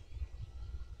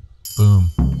 Boom.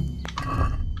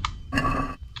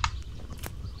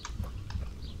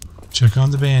 Check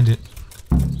on the bandit.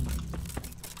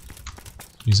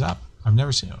 He's up. I've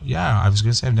never seen him. Yeah, I was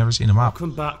going to say I've never seen him up.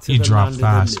 Come back to He the dropped land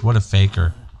of fast. the What a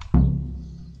faker.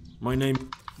 My name...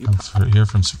 I'm here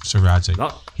from Sir Radzik.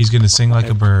 That- He's going to sing like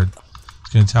a bird.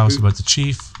 He's going to tell us about the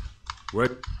chief.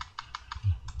 Where?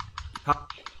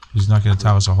 He's not going to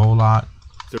tell us a whole lot.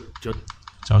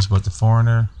 Tell us about the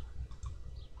foreigner.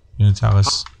 He's going to tell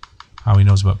us how he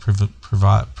knows about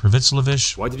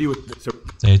Privitzlovich. Why did you...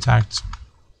 They attacked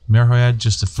Merhoyed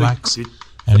just to flex.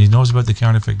 And he knows about the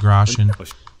counterfeit Groshin.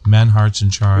 Menhart's in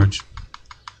charge.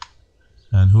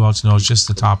 And who else knows? Just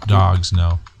the top dogs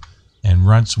know. And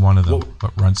Runt's one of them,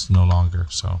 but Runt's no longer,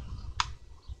 so...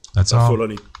 That's all. I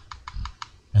need.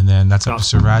 And then that's up to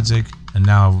Sir Radzik. And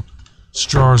now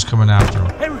Straw's coming after him.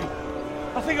 Henry,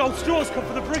 I think old Straw's come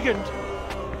for the brigand.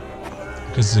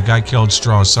 Because the guy killed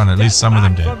Straw's son. At least some of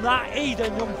them did. From that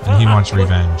Eden, young And he wants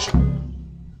revenge.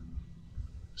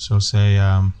 So say,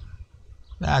 do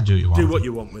what you want. Do what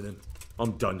you want with him.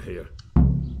 I'm done here.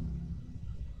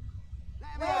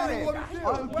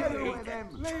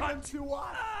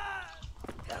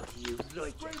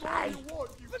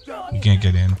 You can't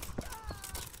get in.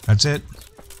 That's it.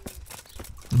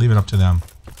 Leave it up to them.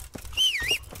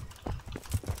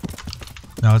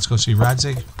 Now let's go see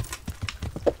Radzik.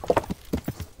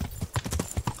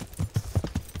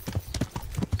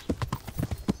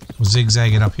 We'll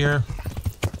zigzag it up here.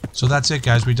 So that's it,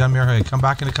 guys. We've done Merhoyed. Come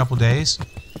back in a couple days,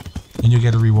 and you'll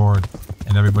get a reward,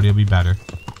 and everybody will be better.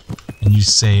 And you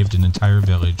saved an entire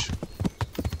village.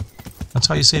 That's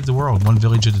how you save the world, one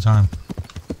village at a time.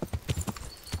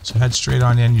 So head straight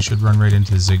on in. You should run right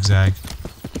into the zigzag.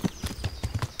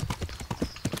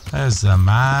 There's the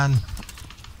man.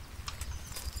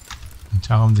 And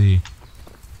tell him the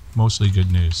mostly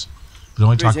good news. But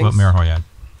only talk about Merhoyed.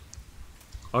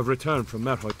 I've returned from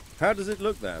Merhoyed. How does it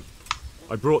look then?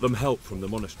 I brought them help from the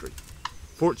monastery.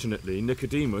 Fortunately,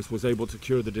 Nicodemus was able to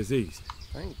cure the disease.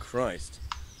 Thank Christ.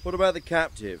 What about the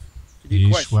captive? Did you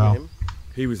question him?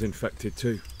 He was infected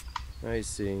too. I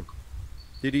see.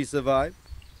 Did he survive?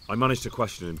 I managed to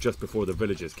question him just before the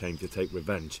villagers came to take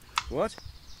revenge. What?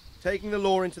 Taking the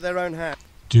law into their own hands?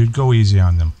 Dude, go easy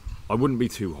on them. I wouldn't be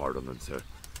too hard on them, sir.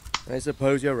 I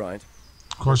suppose you're right.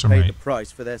 Of course I'm paid right. the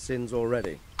price for their sins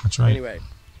already. That's right. Anyway,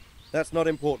 that's not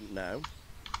important now.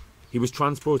 He was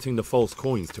transporting the false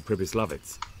coins to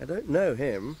Privislavitz. I don't know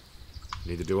him.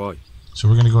 Neither do I. So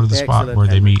we're going to go to the spot where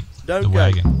they meet the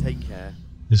wagon. Take care.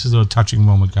 This is a touching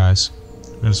moment, guys.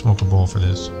 We're going to smoke a bowl for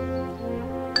this.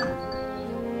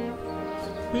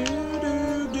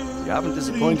 You haven't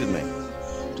disappointed me.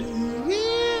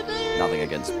 Nothing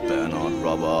against Bernard,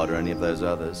 Robert, or any of those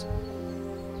others.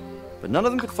 But none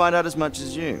of them could find out as much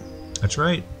as you. That's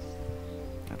right.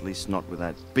 At least not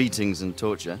without beatings and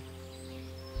torture.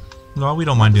 No, we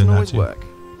don't mind doing that always too. Work.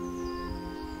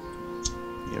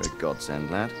 You're a godsend,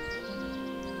 lad.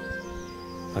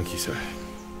 Thank you, sir.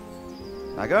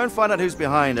 Now go and find out who's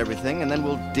behind everything, and then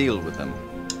we'll deal with them.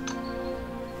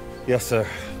 Yes, sir.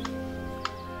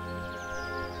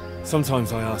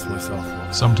 Sometimes I ask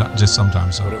myself Sometimes, just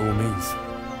sometimes. what it all means.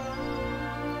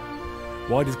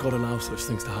 Why does God allow such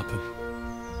things to happen?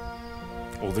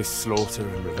 All this slaughter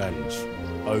and revenge,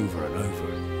 over and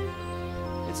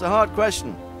over. It's a hard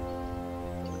question.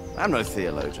 I'm no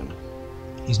theologian.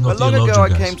 He's no but long theologian, ago I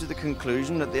guys. came to the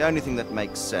conclusion that the only thing that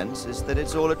makes sense is that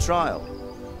it's all a trial.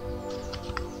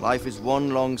 Life is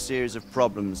one long series of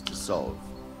problems to solve.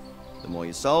 The more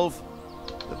you solve,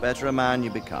 the better a man you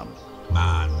become.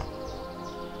 Man.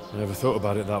 I never thought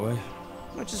about it that way.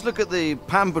 Well, just look at the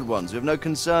pampered ones who have no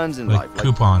concerns in Like life.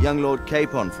 Coupon. Like young Lord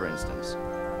Capon, for instance.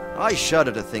 I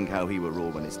shudder to think how he will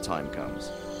rule when his time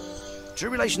comes.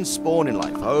 Tribulations spawn in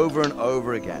life over and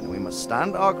over again. We must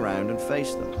stand our ground and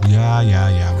face them. Yeah. You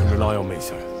can Whatever. rely on me,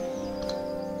 sir.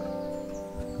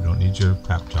 We don't need your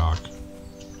pep talk.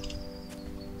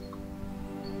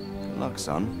 Good luck,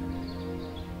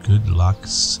 son. Good luck,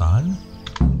 son.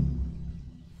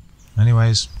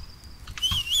 Anyways,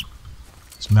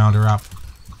 let's mount her up.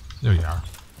 There you are.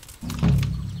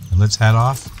 And let's head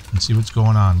off and see what's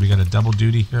going on. We got a double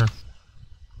duty here.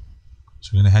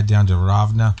 So we're going to head down to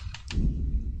Ravna.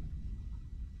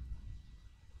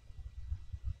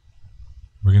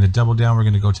 We're going to double down. We're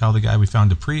going to go tell the guy we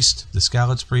found a priest, the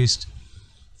Skalitz priest.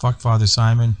 Fuck Father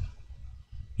Simon.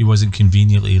 He wasn't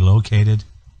conveniently located.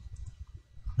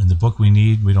 And the book we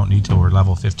don't need till we're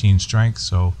level 15 strength,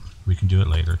 so we can do it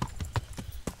later.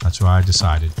 That's why I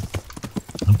decided.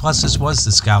 And plus, this was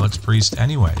the Skalitz priest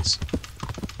anyways.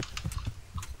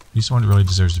 He's the one that really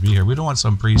deserves to be here. We don't want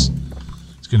some priest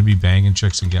that's going to be banging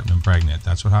chicks and getting them pregnant.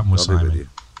 That's what happened with Simon.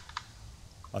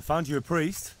 I found you a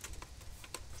priest.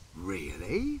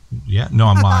 Really? Yeah, no,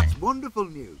 I'm lying. That's wonderful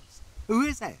news. Who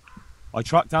is it? I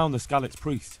tracked down the Skalitz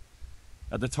priest.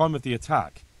 At the time of the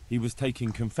attack, He was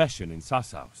taking confession in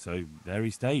Sasau, so there he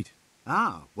stayed.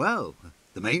 Ah, well,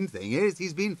 the main thing is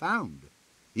he's been found.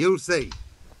 You'll see.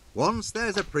 Once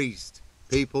there's a priest,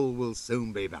 people will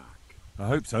soon be back. I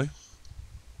hope so.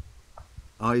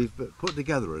 I've put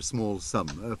together a small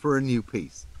sum for a new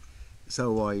piece.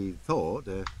 So I thought...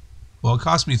 Well, it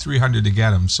cost me $300 to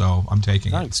get him, so I'm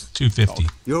taking it. It's $250.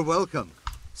 You're welcome.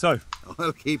 So?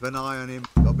 I'll keep an eye on him.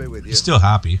 I'll be with you. He's still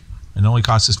happy. It only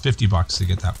cost us $50 to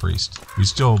get that priest. We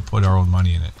still put our own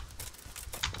money in it.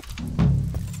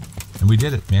 And we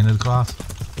did it, man of the cloth.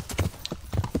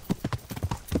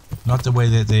 Not the way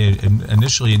that they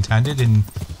initially intended, and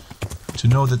to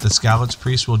know that the Skalitz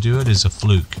priest will do it is a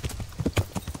fluke.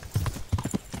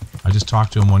 I just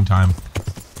talked to him one time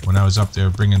when I was up there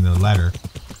bringing the letter,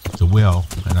 the will,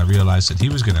 and I realized that he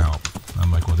was going to help.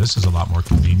 I'm like, well, this is a lot more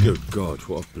convenient. Good God,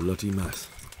 what a bloody mess.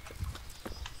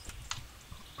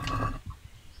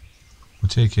 We'll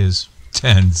take his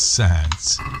 10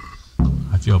 cents.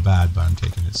 I feel bad, but I'm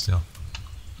taking it still.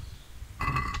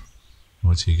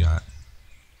 What's he got?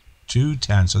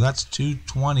 210, so that's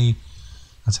 220.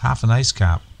 That's half an ice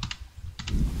cap.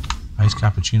 Ice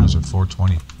cappuccinos are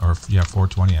 420, or yeah,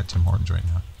 420 at Tim Hortons right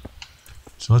now.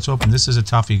 So let's open. This is a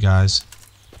toughie, guys.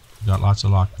 We got lots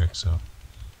of lockpicks, so.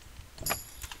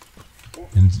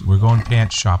 And we're going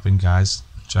pants shopping, guys.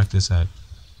 Check this out.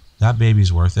 That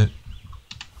baby's worth it.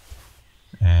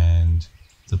 And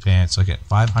the pants, look at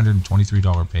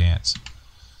 $523 pants.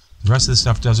 The rest of the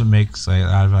stuff doesn't make, so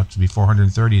that'd have to be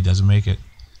 $430. It doesn't make it.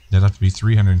 That'd have to be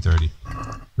 $330.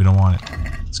 We don't want it.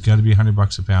 It's got to be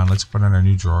 $100 a pound. Let's put on our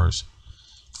new drawers.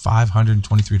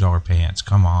 $523 pants.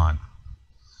 Come on.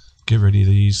 Get rid of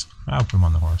these. I'll put them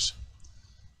on the horse.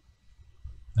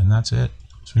 And that's it.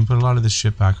 So we can put a lot of this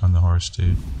shit back on the horse,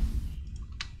 too.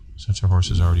 Since our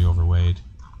horse is already overweight.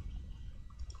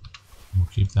 We'll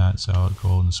keep that, sell it,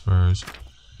 gold and spurs.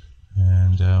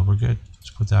 And we're good. Let's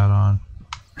put that on.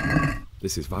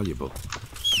 This is valuable.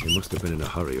 They must have been in a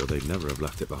hurry or they'd never have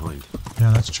left it behind.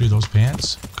 Yeah, that's true. Those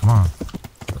pants. Come on.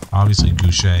 Obviously,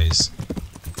 Goucher's.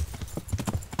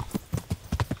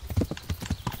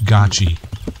 Gotchi.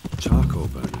 Charcoal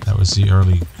burners. That was the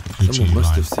early Gucci Someone must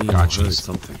line. have seen or heard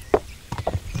something.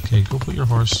 Okay, go put your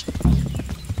horse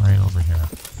right over here.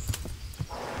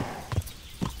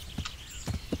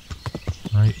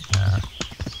 Right there.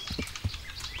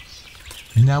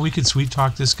 And now we could sweet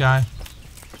talk this guy.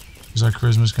 Because our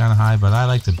charisma's kind of high, but I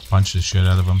like to punch the shit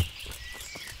out of him.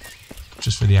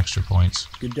 Just for the extra points.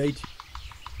 Good date.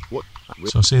 What?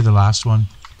 So say the last one.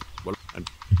 Well, and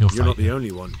he'll you're not fight the you.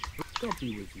 only one. I'll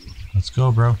be with you. Let's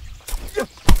go, bro.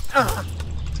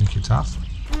 Think you're tough?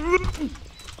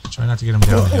 Try not to get him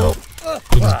down the hill.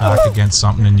 Put his back against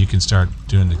something and you can start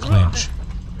doing the clinch.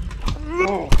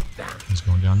 He's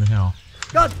going down the hill.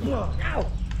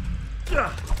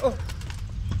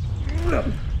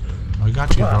 I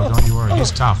got you, bro. Don't you worry.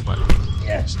 He's tough, but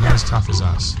he's not as tough as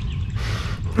us.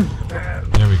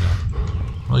 There we go.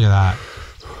 Look at that.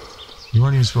 You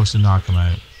weren't even supposed to knock him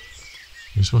out.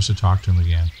 You're supposed to talk to him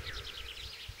again.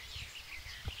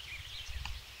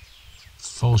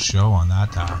 Full show on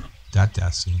that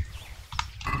death scene.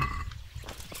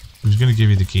 He was going to give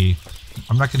you the key.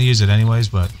 I'm not going to use it anyways,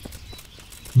 but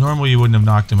normally you wouldn't have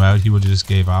knocked him out. He would have just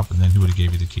gave up, and then he would have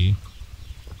gave you the key.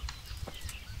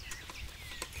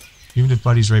 Even if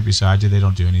Buddy's right beside you, they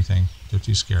don't do anything. They're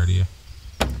too scared of you.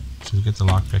 So we get the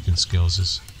lockpicking skills.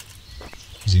 As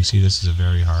you can see, this is a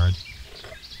very hard.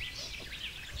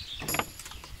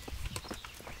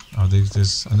 Oh,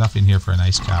 there's enough in here for an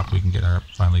ice cap. We can get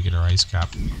finally get our ice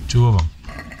cap. 2 of them.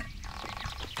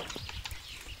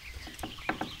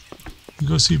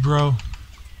 Go see bro.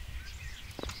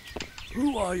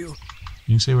 Who are you?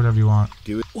 You can say whatever you want.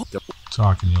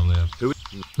 Talk and you'll live. Who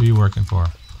are you working for?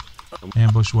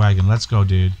 Ambush wagon. Let's go,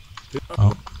 dude.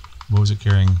 Oh, what was it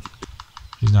carrying?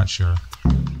 He's not sure.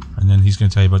 And then he's going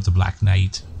to tell you about the Black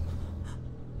Knight.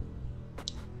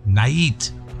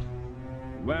 Knight!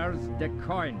 Where's the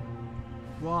coin?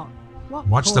 What?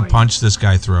 Watch coin? the punch this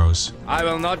guy throws. I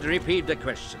will not repeat the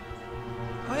question.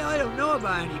 I don't know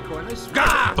about any coin. I swear.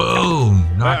 Gah! Boom!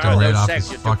 Knocked Where him are right those off sacks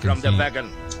his you took fucking from the feet.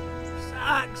 wagon?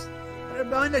 Sacks! They're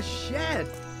behind the shed.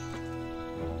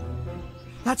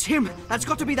 That's him. That's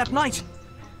got to be that knight.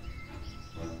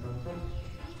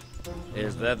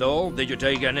 Is that all? Did you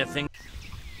take anything?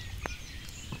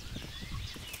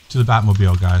 To the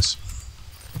Batmobile, guys.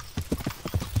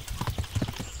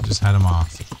 Just head him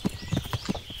off.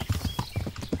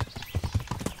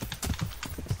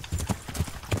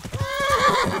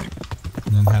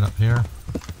 And then head up here.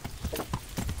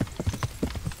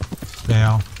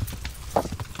 Bail.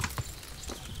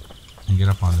 And get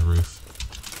up on the roof.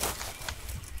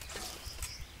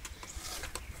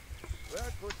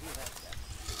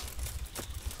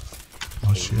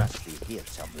 shit. Must be here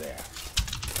somewhere.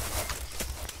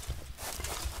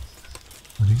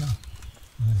 Where'd he go?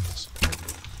 There he is.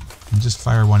 You just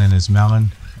fire one in his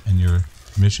melon, and your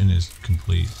mission is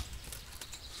complete.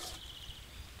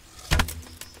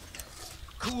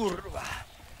 Kurva.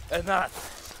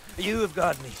 Enough. You have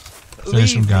got me.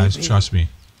 Finish him, guys. Trust me.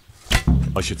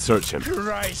 I should search him.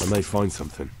 Christ. I may find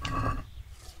something.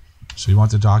 So you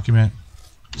want the document?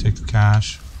 Take the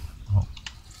cash. Oh,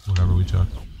 whatever we took.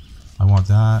 I want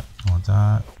that. I want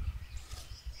that.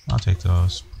 I'll take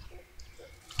those.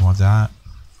 I want that.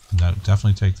 No,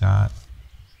 definitely take that.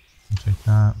 We'll take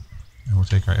that. And we'll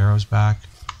take our arrows back.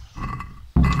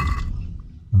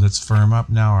 And let's firm up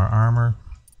now our armor.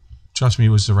 Trust me, it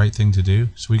was the right thing to do.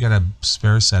 So we got a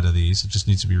spare set of these. It just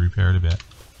needs to be repaired a bit.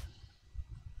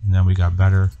 And then we got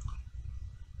better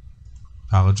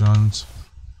paladrons.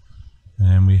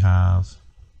 And we have...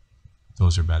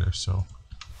 Those are better, so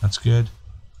that's good.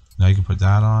 Now you can put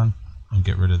that on and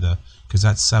get rid of the... Because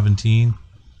that's 17.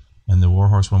 And the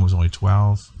Warhorse one was only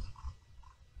 12.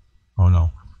 Oh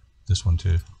no. This one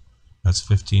too. That's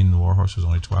 15. The Warhorse was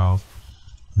only 12.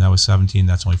 And that was 17.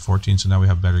 That's only 14. So now we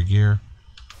have better gear.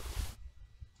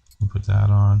 We'll put that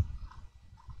on.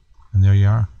 And there you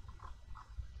are.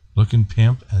 Looking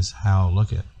pimp as hell.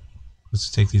 Look at. Let's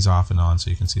take these off and on so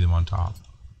you can see them on top.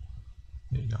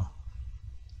 There you go.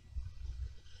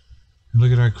 And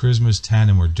look at our charisma's 10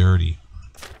 and we're dirty.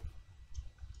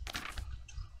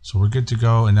 So we're good to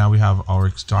go, and now we have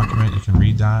Ulrich's document. You can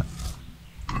read that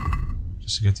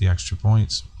just to get the extra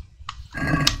points.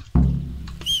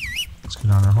 Let's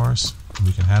get on our horse and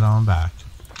we can head on back.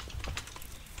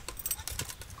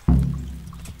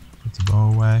 Put the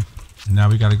bow away. And now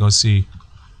we got to go see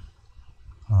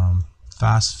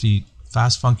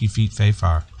Fast Funky Feet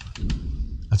Fafar.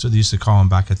 That's what they used to call him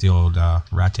back at the old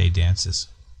ratte dances.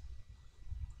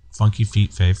 Funky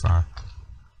Feet Fafar.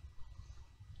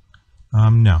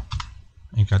 No.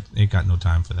 Ain't got no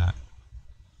time for that.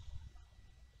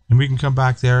 And we can come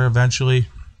back there eventually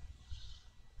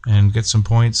and get some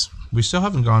points. We still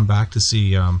haven't gone back to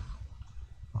see oh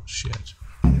shit.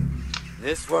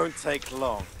 This won't take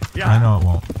long. I know it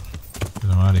won't. Get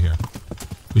them out of here.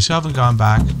 We still haven't gone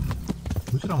back.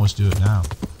 We could almost do it now.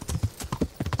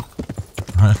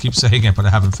 I keep saying it, but I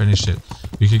haven't finished it.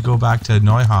 We could go back to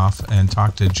Neuhof and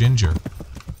talk to Ginger.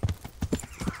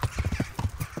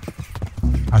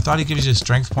 I thought he gives you a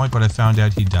strength point, but I found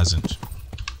out he doesn't.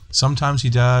 Sometimes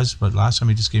he does, but last time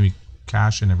he just gave me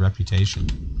cash and a reputation.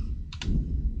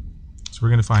 So we're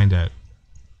going to find out.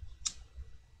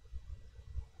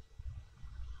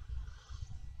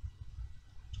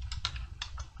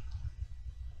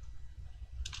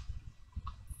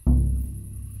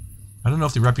 I don't know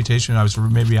if the reputation, I was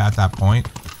maybe at that point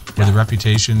where the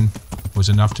reputation was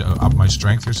enough to up my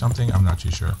strength or something. I'm not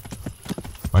too sure.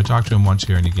 But I talked to him once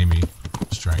here and he gave me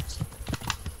strength.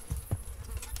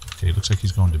 Okay, looks like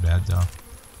he's going to bed though.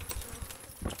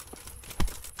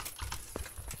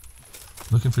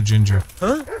 Looking for Ginger.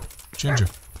 Huh? Ginger.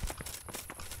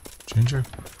 Ginger.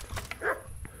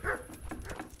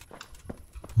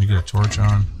 Let me get a torch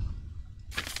on.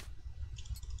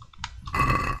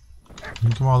 You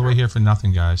can come all the way here for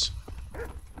nothing, guys.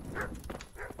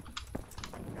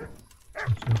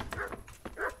 Okay.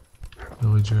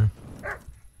 Villager.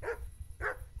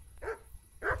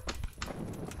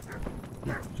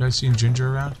 You guys seen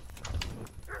Ginger around?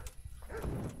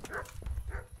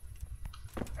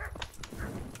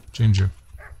 Ginger.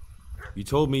 You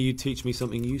told me you'd teach me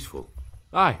something useful.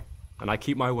 Aye, and I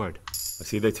keep my word. I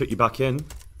see they took you back in.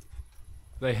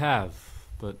 They have,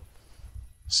 but...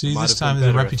 See, this time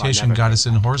the reputation got us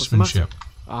in horsemanship.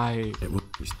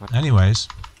 Anyways,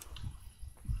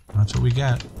 that's what we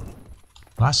get.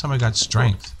 Last time I got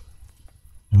strength.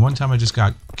 And one time I just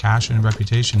got cash and a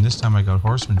reputation. This time I got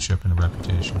horsemanship and a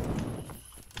reputation.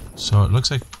 So it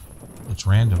looks like it's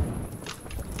random.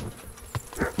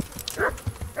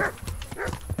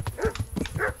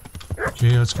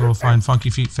 Okay, let's go find Funky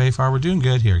Feet Fafar. We're doing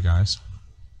good here, guys.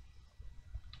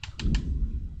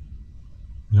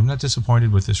 I'm not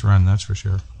disappointed with this run, that's for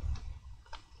sure.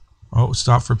 Oh,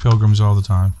 stop for pilgrims all the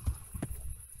time.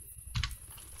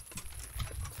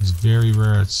 It's very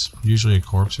rare. It's usually a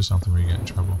corpse or something where you get in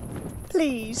trouble.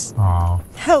 Please. Oh.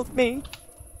 Help me.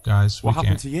 Guys, what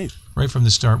happened to you? Right from the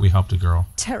start, we helped a girl.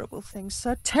 Terrible things,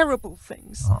 sir. Terrible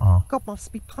things. Uh-oh. God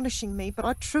must be punishing me, but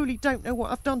I truly don't know what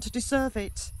I've done to deserve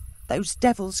it. Those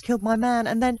devils killed my man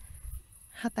and then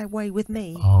had their way with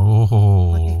me.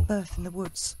 Oh. I gave birth in the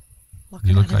woods. Like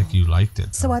you look like you liked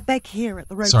it. So I beg here at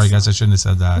the roadside. Sorry, guys, I shouldn't have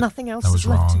said that. Nothing else that was is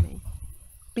left wrong. to me.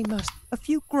 Be merciful. A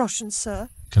few groschen, sir.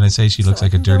 Can I say she looks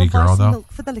like a dirty girl, though?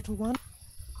 Milk for the little one.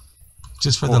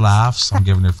 Just for the laughs, I'm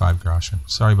giving her 5 groschen.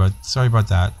 Sorry about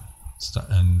that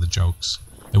and the jokes.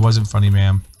 It wasn't funny,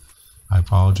 ma'am. I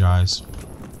apologize.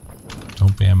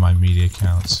 Don't ban my media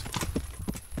accounts.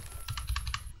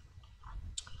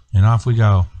 And off we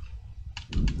go.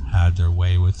 Had their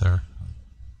way with her.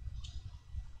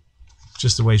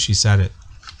 Just the way she said it.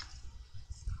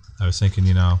 I was thinking,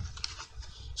 you know,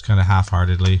 it's kind of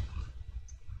half-heartedly.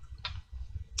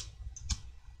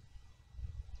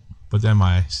 But then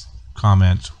my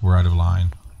comments were out of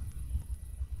line.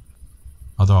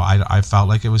 Although I felt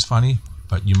like it was funny,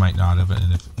 but you might not have,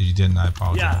 and if you didn't, I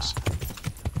apologize. Yeah.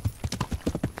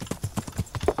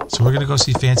 So we're going to go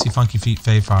see Fancy Funky Feet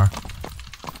Fayfar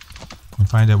and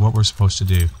find out what we're supposed to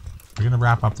do. We're going to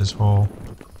wrap up this whole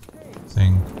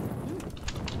thing.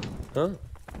 Huh?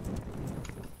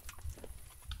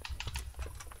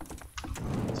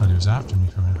 Thought he was after me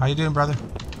for a minute. How you doing, brother?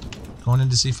 Going in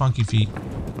to see Funky Feet.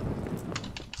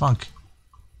 Funk.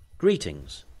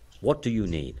 Greetings. What do you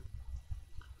need?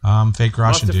 Fake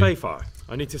Russian, Master dude. Fayfar,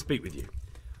 I need to speak with you.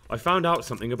 I found out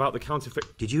something about the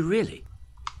counterfeit... Did you really?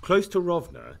 Close to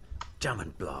Rovna. Damn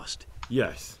and blast.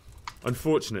 Yes.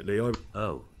 Unfortunately, I...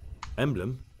 Oh.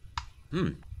 Emblem?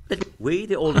 We,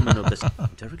 the aldermen of this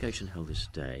interrogation held this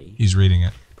day... He's reading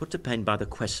it. Put to pen by the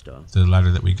quaestor... The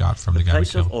letter that we got from the guy we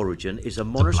place killed. of origin is a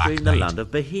monastery in the land of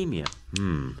Bohemia.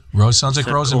 Rose sounds like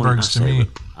Rosenberg's to me.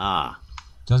 Ah.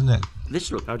 Doesn't it?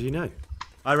 This look... How do you know?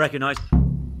 I recognize...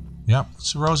 Yep,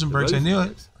 it's Rosenberg's. I knew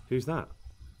it. Who's that?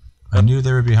 I knew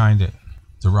they were behind it.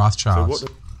 The Rothschilds.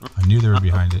 I knew they were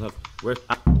behind it.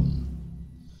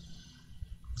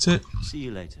 That's it. See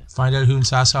you later. Find out who in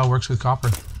Sasau works with copper.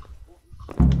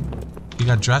 He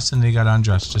got dressed and he got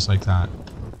undressed just like that.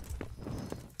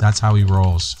 That's how he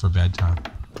rolls for bedtime.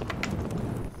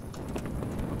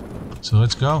 So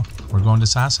let's go. We're going to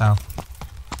Sasau.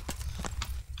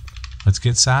 Let's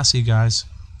get sassy, guys.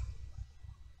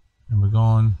 And we're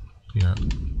going here.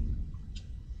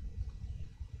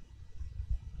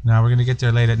 Now we're going to get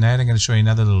there late at night. I'm going to show you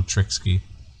another little trick ski.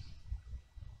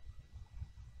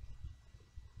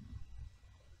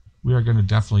 We are going to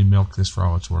definitely milk this for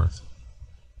all it's worth.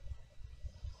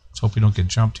 Let's hope we don't get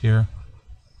jumped here.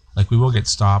 Like, we will get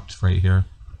stopped right here.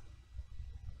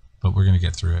 But we're going to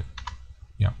get through it.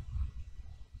 Yep.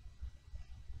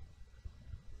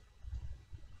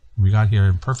 We got here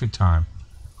in perfect time.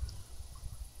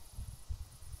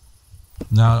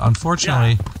 Now,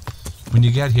 unfortunately, when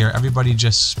you get here, everybody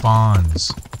just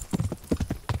spawns.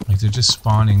 Like, they're just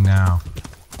spawning now.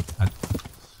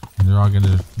 And they're all going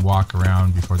to walk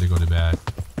around before they go to bed.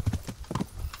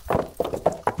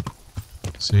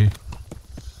 See?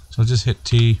 So just hit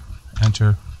T,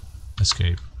 enter,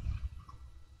 escape.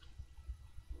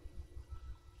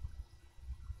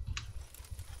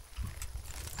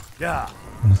 Yeah.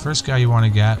 And the first guy you want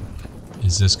to get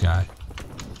is this guy.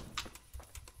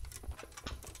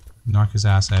 Knock his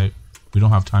ass out. We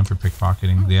don't have time for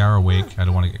pickpocketing. They are awake. I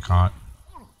don't want to get caught.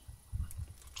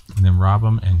 And then rob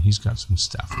him, and he's got some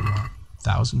stuff we want.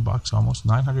 $1,000 almost,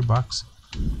 $900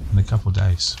 and a couple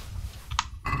dice.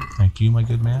 Thank you, my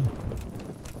good man.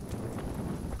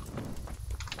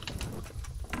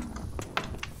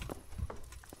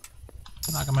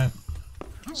 Knock him out.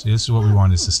 See, this is what we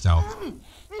want, is the stealth.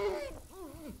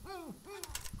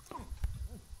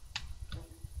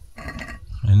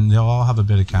 And they'll all have a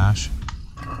bit of cash.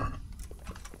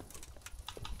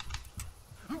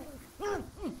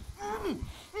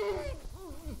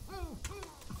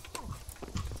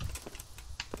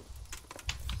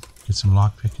 Get some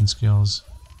lockpicking skills.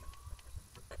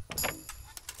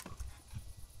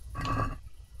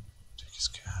 Take his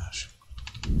cash.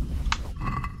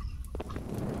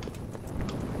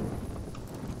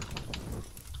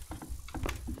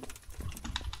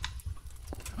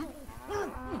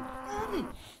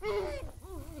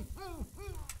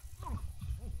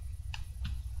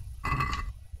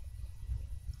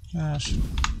 Cash.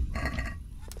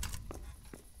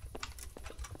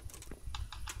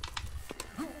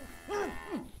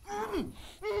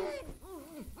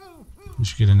 We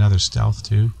should get another stealth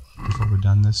too before we're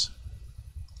done this.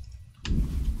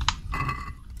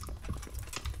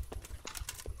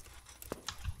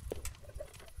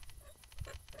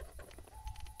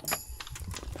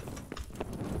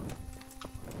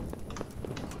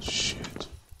 Shit.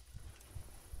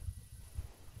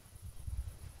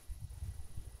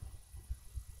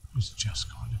 Who's just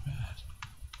gone to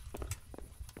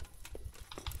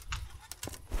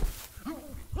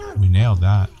bed? We nailed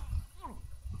that.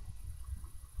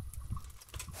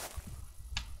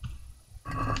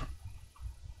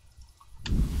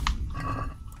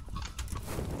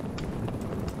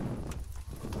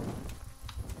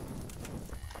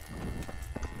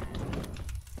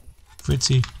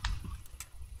 Fritzy.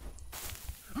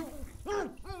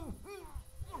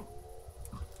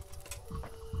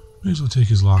 May as well take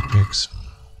his lockpicks.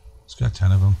 He's got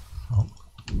 10 of them. Oh,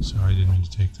 sorry, I didn't mean to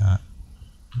take that.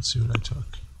 Let's see what I took.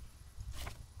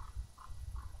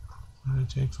 What did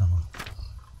I take from him?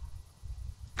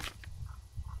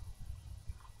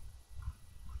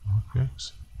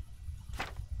 Lockpicks.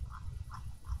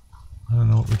 I don't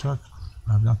know what we took.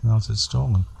 I have nothing else that's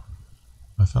stolen.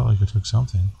 I felt like I took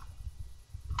something.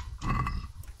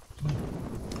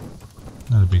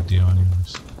 Not a big deal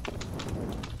anyways.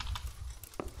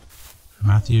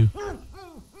 Matthew?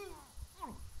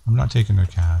 I'm not taking their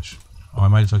cash. Oh, I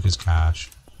might have took his cash.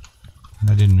 And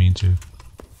I didn't mean to.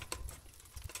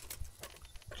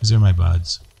 Because they're my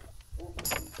buds.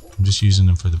 I'm just using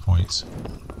them for the points.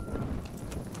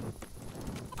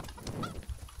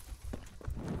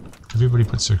 Everybody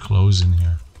puts their clothes in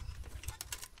here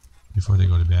before they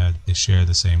go to bed. They share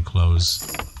the same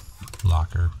clothes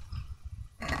locker.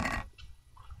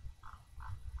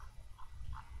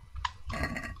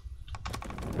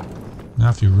 Now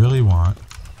if you really want,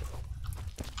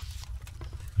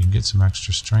 you can get some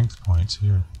extra strength points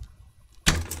here.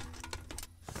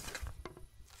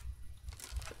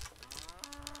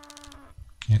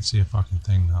 Can't see a fucking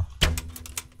thing though,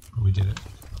 but we did it.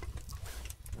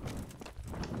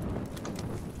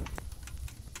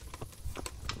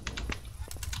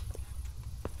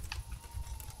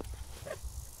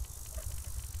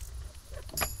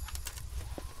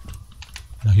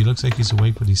 Now he looks like he's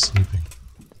awake, but he's sleeping.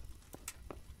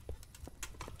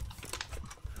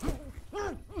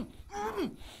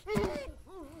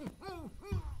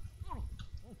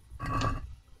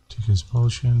 Take his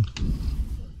potion.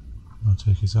 I'll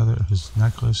take his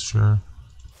necklace, sure.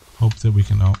 Hope that we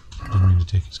can, oh, didn't mean to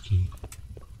take his key.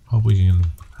 Hope we can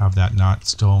have that not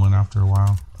stolen after a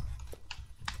while.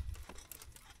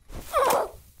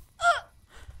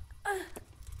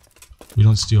 We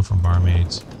don't steal from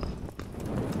barmaids.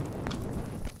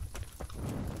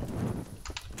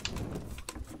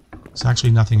 There's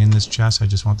actually nothing in this chest, I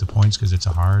just want the points because it's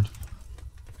a hard.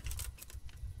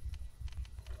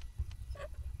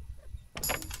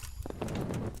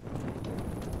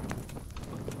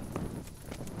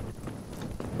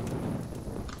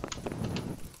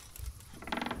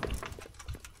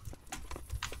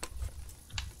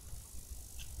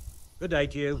 Good day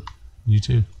to you. You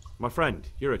too. My friend,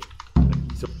 you're a...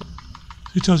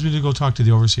 He tells me to go talk to the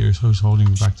overseer who's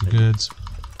holding back the goods.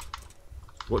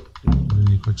 What? What do you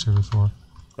need quick service for?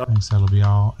 Thanks, that'll be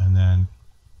all. And then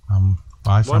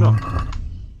buy from him.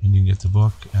 And you can get the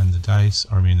book and the dice,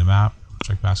 or I mean the map.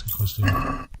 Check basket close to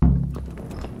you.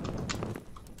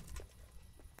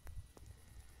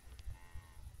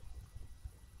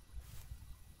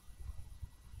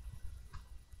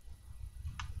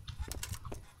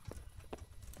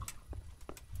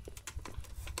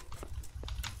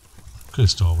 Could have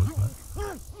stole it, but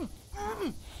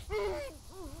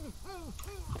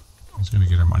I was going to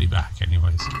get our money back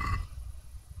anyways.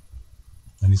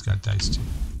 And he's got dice too.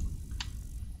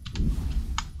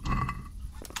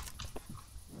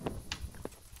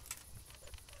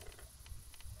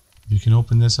 You can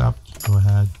open this up. Go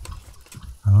ahead.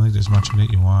 I don't think there's much in it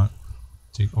you want.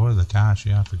 Take the cash.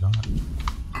 Yeah, I forgot.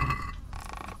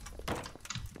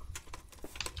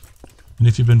 And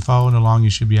if you've been following along, you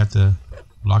should be at the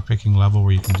lockpicking level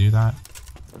where you can do that.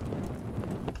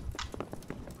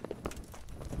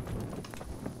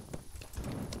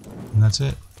 And that's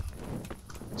it.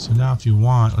 So now if you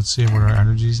want, let's see where our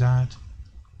energy's at.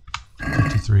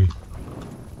 53.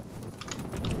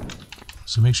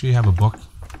 So make sure you have a book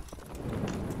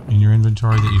in your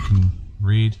inventory that you can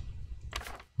read.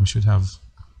 We should have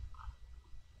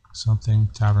something.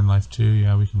 Tavern Life 2,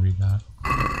 yeah, we can read that.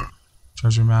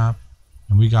 Treasure map.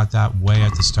 And we got that way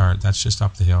at the start. That's just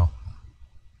up the hill.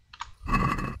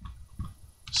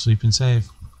 Sleep and save.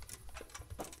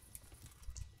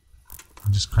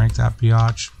 And just crank that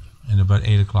biatch, and about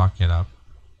 8 o'clock get up.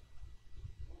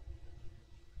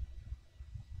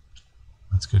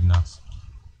 That's good enough.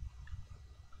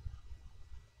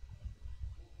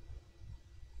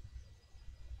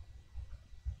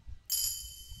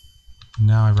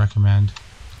 Now I recommend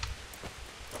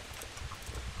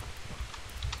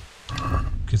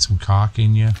get some cock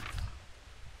in you.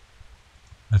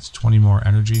 That's 20 more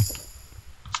energy. So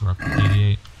we're up to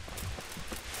 88.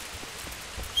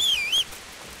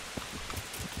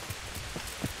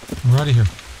 We're out of here.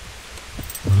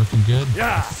 We're looking good.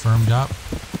 Yeah. We're firmed up.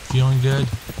 Feeling good.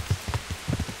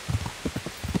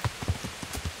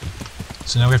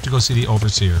 So now we have to go see the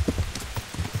overseer.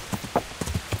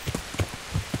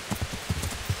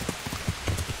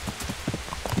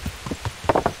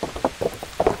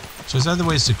 So there's other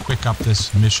ways to quick up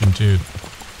this mission too.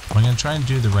 I'm going to try and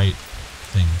do the right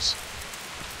things.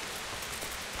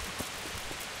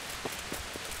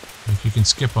 Like you can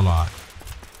skip a lot.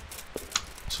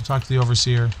 So talk to the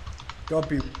overseer.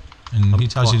 Copy. And he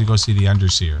tells you to go see the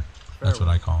underseer. That's what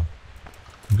I call him.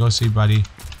 And go see buddy.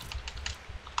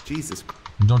 Jesus.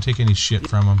 And don't take any shit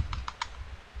from him.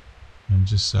 And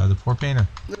just the poor painter.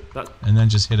 And then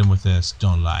just hit him with this.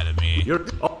 Don't lie to me.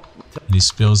 And he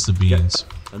spills the beans.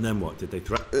 And then what? Did they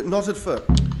threaten? Not at first.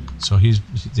 So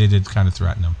they did kind of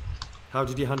threaten him. How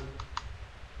did you handle?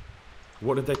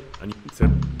 What did they? And you said,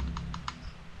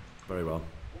 very well.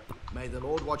 May the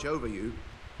Lord watch over you.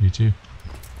 You too.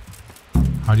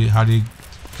 How do you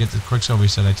get the Quicksilver? He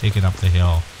said, I take it up the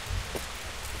hill.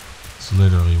 It's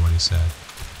literally what he said.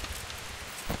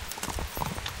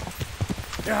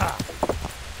 Yeah.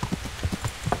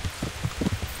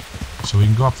 So we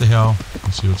can go up the hill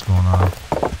and see what's going on.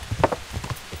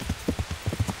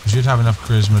 We should have enough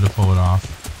charisma to pull it off.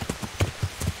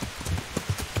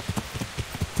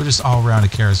 We're just all around a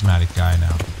charismatic guy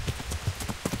now.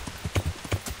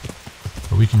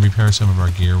 But we can repair some of our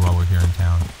gear while we're here in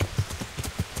town.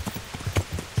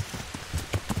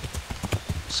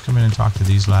 Just come in and talk to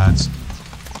these lads.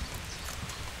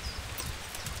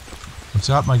 What's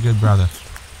up, my good brother?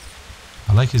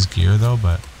 I like his gear though,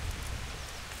 but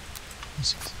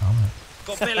what's his helmet?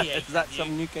 Is that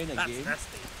some new kind of game?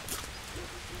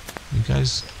 You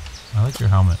guys, I like your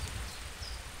helmet.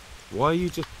 Why are you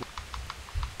just...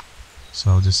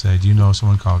 So just say, do you know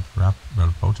someone called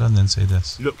Rapota? And then say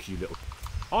this. Look, you little...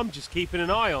 I'm just keeping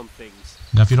an eye on things.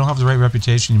 Now, if you don't have the right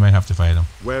reputation, you might have to fight him.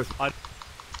 Where's...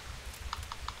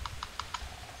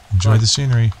 Enjoy the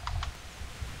scenery.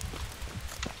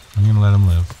 I'm gonna let him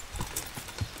live.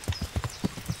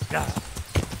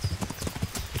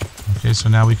 Okay, so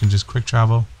now we can just quick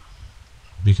travel.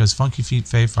 Because Funky Feet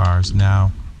Fayfar is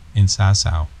now in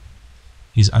Sasau.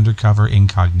 He's undercover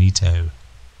incognito.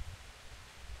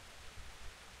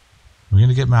 We're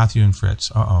gonna get Matthew and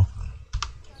Fritz. Uh-oh.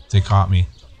 They caught me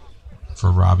for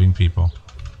robbing people.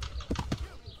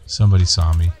 Somebody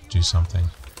saw me do something.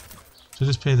 So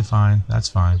just pay the fine. That's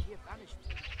fine.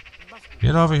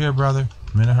 Get over here, brother.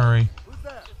 I'm in a hurry.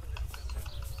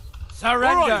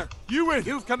 Surrender! Right, you win.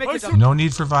 You've committed a... No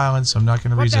need for violence. I'm not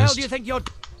gonna What the hell resist. do you think you're...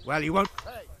 Well, you won't...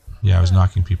 Yeah, I was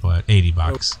knocking people out. 80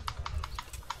 bucks.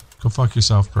 Go fuck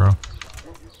yourself, bro.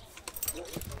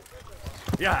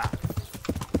 Yeah.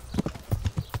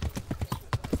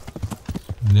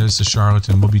 And there's the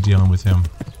charlatan. We'll be dealing with him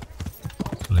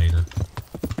later.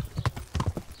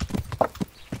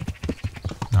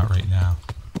 Not right now.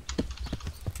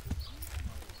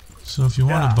 So if you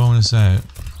want a bonus out,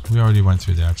 we already went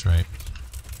through that, right?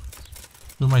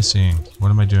 Who am I seeing? What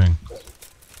am I doing?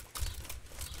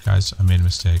 Guys, I made a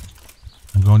mistake.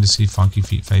 I'm going to see Funky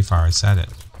Feet Fayfar. I said it.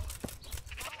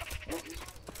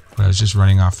 But I was just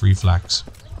running off reflex.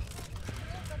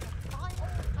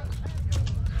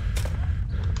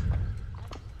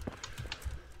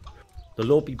 The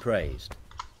Lord be praised.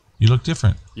 You look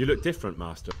different. You look different,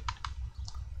 Master.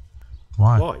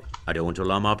 Why? Why? I don't want to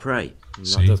alarm our prey.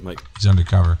 See? He's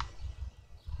undercover.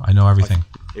 I know everything.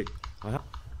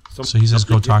 So he says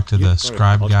go talk to the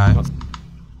scribe guy. And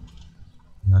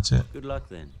that's it. Good luck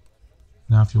then.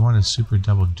 Now if you want a super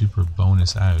double duper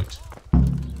bonus out.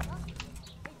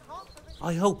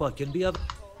 I hope I can be of...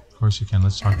 Of course you can.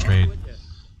 Let's talk trade.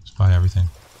 Let's buy everything.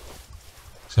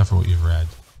 Except for what you've read.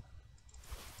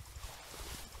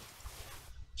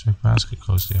 Check basket,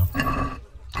 close deal.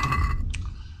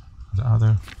 The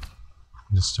other.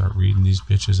 Just start reading these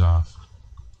bitches off.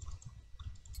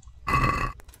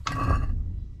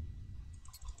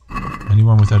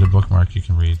 Anyone without a bookmark you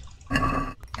can read.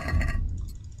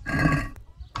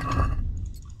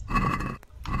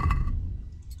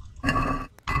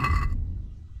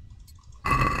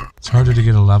 It's harder to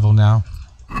get a level now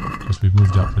because we've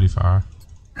moved up pretty far.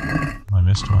 I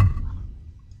missed one.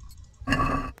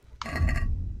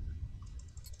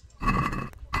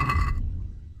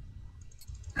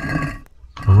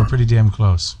 But we're pretty damn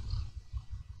close.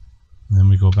 And then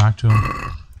we go back to him.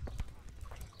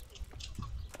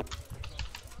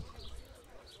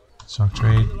 Stock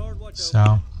trade,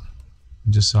 sell,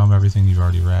 and just sell him everything you've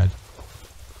already read.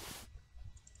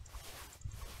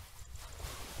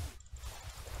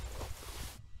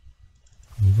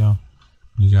 There you go.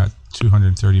 You got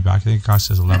 230 back. I think it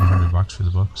costs us 1,100 bucks for the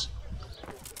books.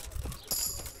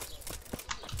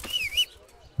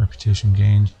 Reputation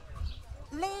gained.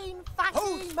 Lean,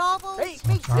 fatty, marbles,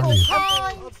 How proud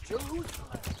of you.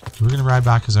 We're gonna ride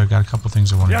back because I've got a couple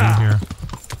things I want to do here.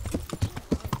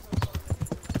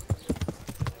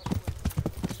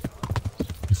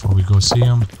 Before we go see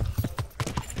him.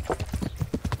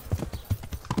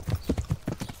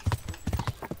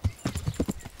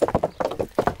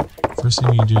 First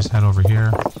thing you do is head over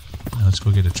here. And let's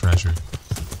go get a treasure.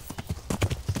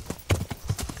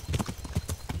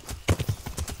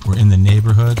 We're in the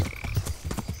neighborhood.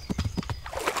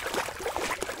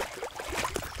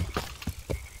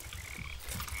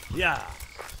 Yeah.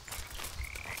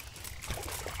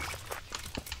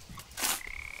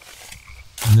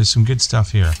 And there's some good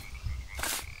stuff here.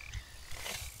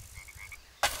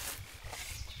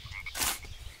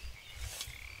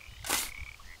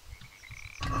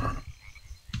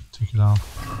 Take it all.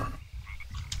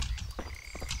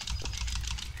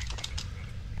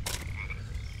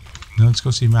 Now let's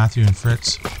go see Matthew and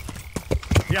Fritz.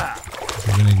 Yeah.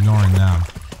 We've been ignoring them.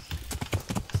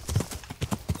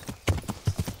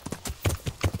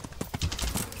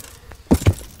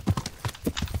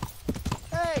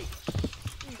 Hey!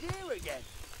 He's here again.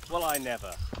 Well, I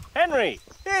never. Henry!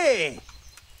 Hey!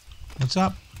 What's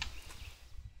up?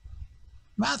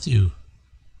 Matthew!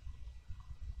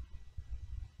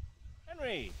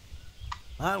 Henry!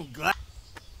 I'm glad.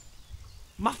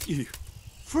 Matthew!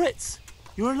 Fritz!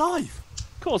 You're alive!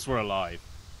 Of course we're alive.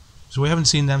 So we haven't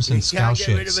seen them since You can't get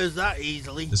rid of Skalitz, us that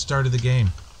easily. the start of the game.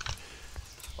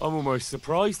 I'm almost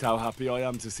surprised how happy I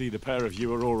am to see the pair of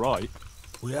you are all right.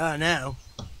 We are now,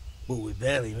 but we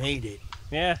barely made it.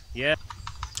 Yeah. Yep.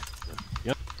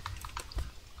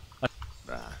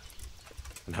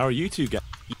 And how are you two getting?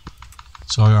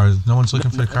 So no one's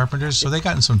looking for the carpenters? So they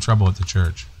got in some trouble at the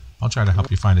church. I'll try to help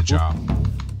you find a job.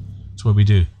 That's what we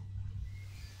do.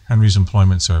 Henry's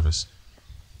Employment Service.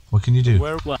 What can you do?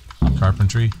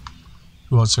 Carpentry.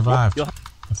 Who else survived?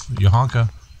 Johanka.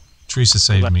 Teresa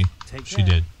saved me. She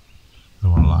did. I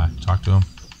don't want to lie. Talk to him.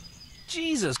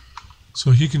 Jesus.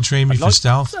 So he can train me for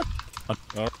stealth. Good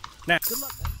luck then.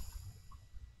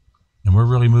 And we're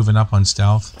really moving up on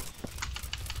stealth.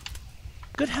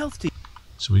 Good health to you.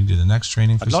 So we can do the next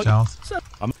training for stealth.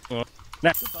 Goodbye.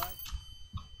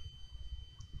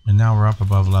 And now we're up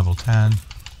above level 10.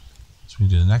 So we can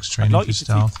do the next training for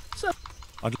stealth. Good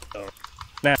luck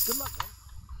then.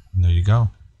 And there you go.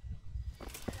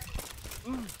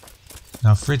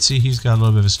 Now Fritzy, he's got a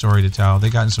little bit of a story to tell. They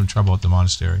got in some trouble at the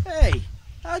monastery. Hey,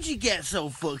 how'd you get so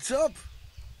fucked up?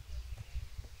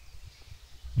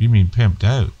 You mean pimped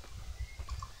out?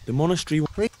 The monastery.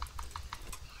 I'll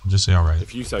just say alright.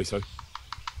 If you say so.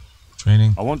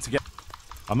 Training. I want to get.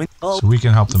 I'm in. So we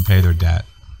can help them pay their debt.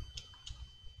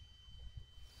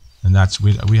 And that's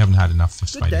we haven't had enough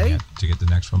fist fighting yet to get the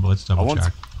next one, but let's double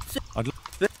check.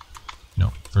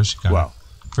 No, first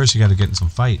you got to get in some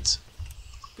fights.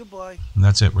 Goodbye. And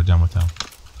that's it, we're done with them.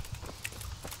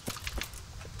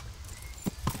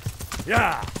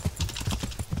 Yeah.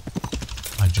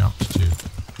 I jumped too.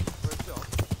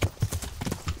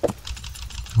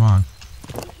 Come on.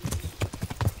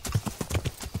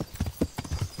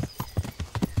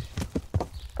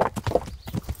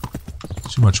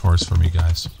 Too much horse for me,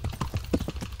 guys.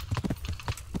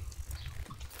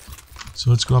 So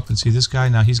let's go up and see this guy.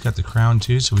 Now he's got the crown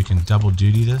too, so we can double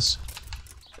duty this.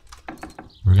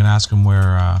 We're going to ask him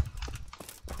where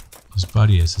his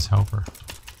buddy is, his helper.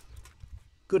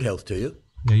 Good health to you.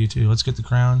 Yeah, you too. Let's get the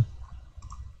crown.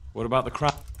 What about the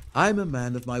crown? I'm a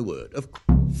man of my word.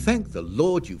 Thank the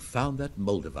Lord you found that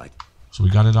Moldavite. So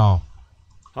we got it all.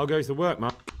 How goes the work,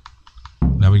 man?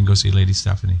 Now we can go see Lady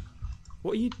Stephanie.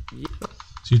 What are you...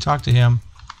 So you talk to him,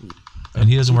 and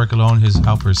he doesn't work alone. His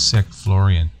helper's sick,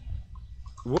 Florian.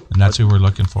 What? And that's who we're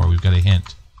looking for. We've got a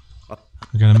hint.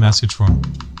 We got a message for him.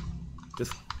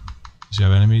 Does he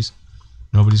have enemies?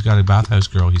 Nobody's got a bathhouse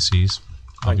girl he sees.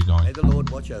 I'll be going. May the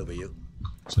Lord watch over you.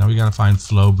 So now we gotta find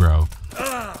Flo Bro.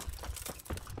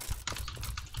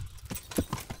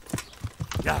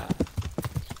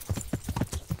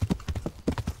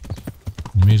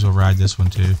 You may as well ride this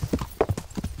one too.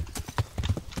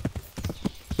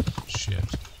 Shit.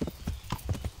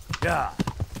 Yeah.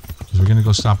 Because we're gonna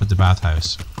go stop at the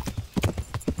bathhouse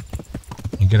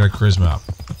and get our charisma up.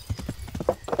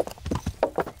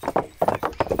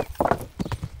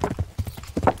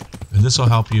 And this will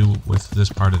help you with this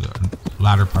part of the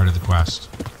latter part of the quest.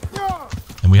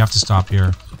 And we have to stop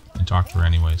here and talk to her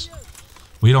anyways.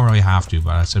 We don't really have to,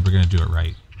 but I said we're gonna do it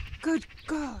right. Good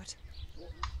God.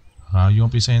 You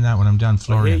won't be saying that when I'm done,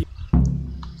 Florian.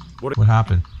 What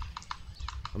happened?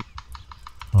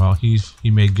 Well, he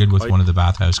made good with one of the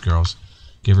bathhouse girls.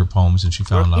 Gave her poems and she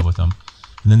fell in love with him.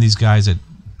 And then these guys that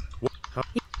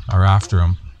are after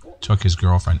him took his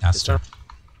girlfriend, Esther.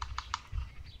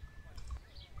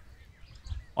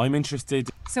 I'm interested.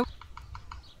 So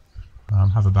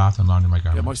have a bath and launder my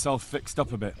garment. Get myself fixed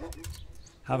up a bit.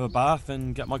 have a bath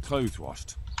and get my clothes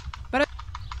washed. But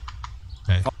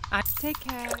Okay. I take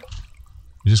care.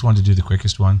 We just wanted to do the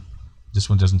quickest one. This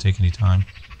one doesn't take any time.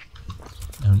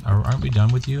 And aren't we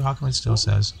done with you? How come it still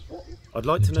says? I'd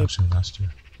like to know. Investor.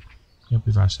 Yep,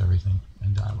 we've asked everything.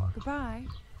 And dialogue. Goodbye.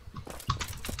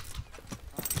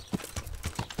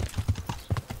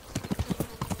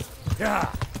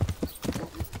 Yeah.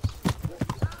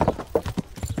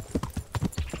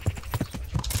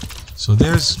 So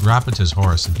there's Rapita's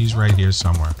horse, and he's right here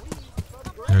somewhere.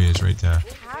 There he is, right there.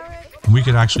 And we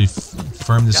could actually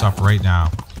firm this up right now.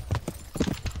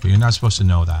 But you're not supposed to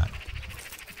know that.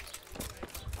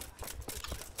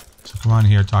 So come on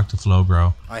here, talk to Flo,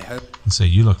 bro. And say,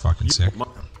 you look fucking sick.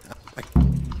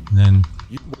 And then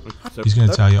he's going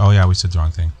to tell you, oh yeah, we said the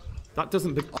wrong thing. That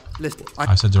doesn't be... Listen.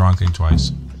 I said the wrong thing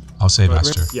twice. I'll save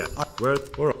Esther. Yeah,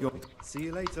 See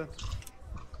you later.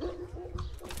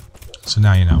 So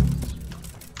now you know.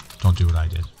 Don't do what I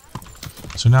did.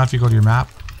 So now if you go to your map,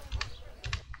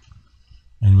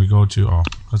 and we go to, oh,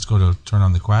 let's go to turn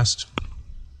on the quest,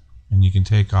 and you can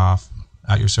take off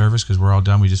at your service, because we're all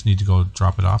done. We just need to go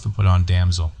drop it off and put on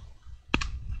Damsel.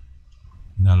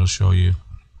 And that'll show you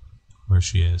where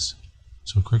she is.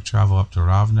 So quick travel up to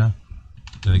Ravna.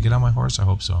 Did I get on my horse? I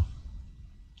hope so.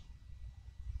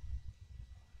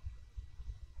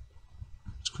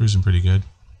 It's cruising pretty good.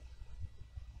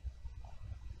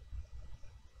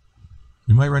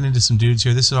 We might run into some dudes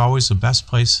here. This is always the best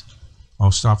place.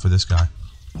 I'll stop for this guy.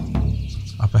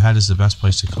 Up ahead is the best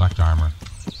place to collect armor.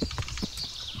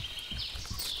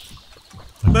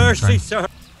 Mercy, sir.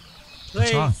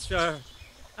 What's wrong? Please, sir.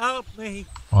 Help me.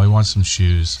 Oh, he wants some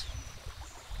shoes.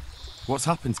 What's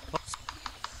happened?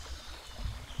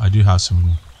 I do have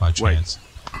some by chance.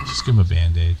 Just give him a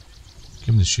band-aid. Give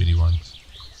him the shitty ones.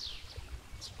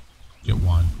 Get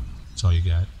one. That's all you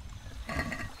get.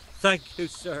 Thank you,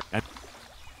 sir.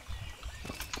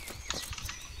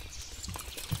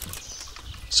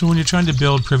 So when you're trying to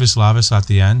build Privis Lavis at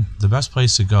the end, the best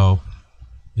place to go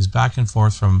is back and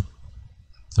forth from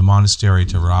the monastery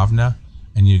to Ravna,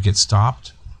 and you get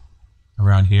stopped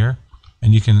around here,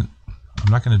 and you can, I'm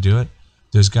not going to do it,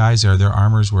 there's guys there, their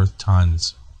armor's worth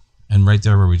tons, and right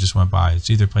there where we just went by,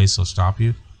 it's either place they'll stop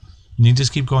you, and you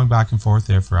just keep going back and forth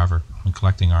there forever and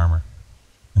collecting armor,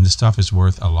 and the stuff is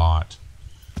worth a lot.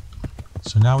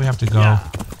 So now we have to go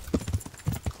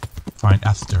find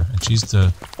Esther, and she's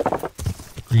the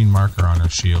green marker on her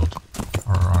shield,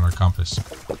 or on her compass.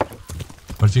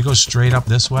 But if you go straight up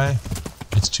this way,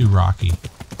 it's too rocky.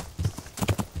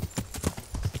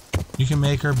 You can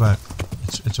make her, but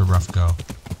it's a rough go.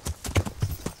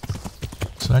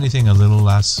 So anything a little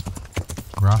less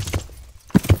rough,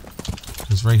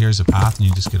 because right here's a path and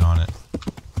you just get on it.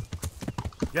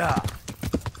 Yeah.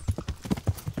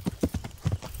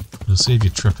 It'll save you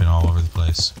tripping all over the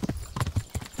place.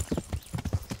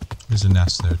 There's a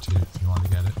nest there too, if you want to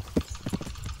get it.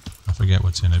 I forget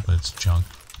what's in it, but it's junk.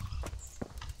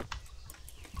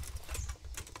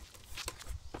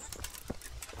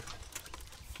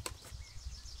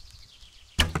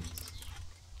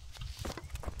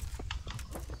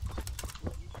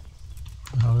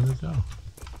 How did it go?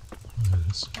 There it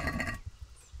is.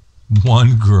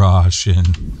 1 groschen.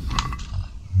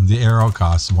 The arrow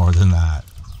costs more than that.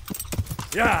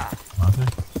 Yeah.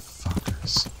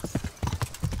 Motherfuckers.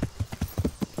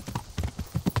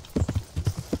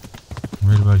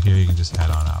 Right about here, you can just head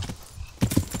on up.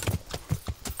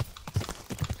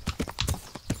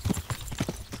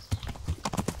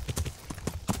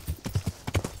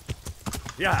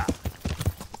 Yeah.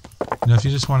 Now, if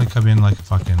you just want to come in like a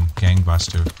fucking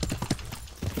gangbuster,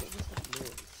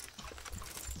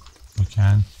 you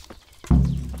can.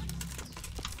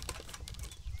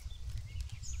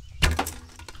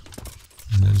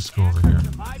 And then just go over here.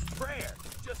 My prayer,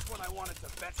 just when I wanted to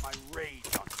vent my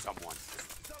rage on someone.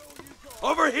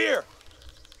 Over here!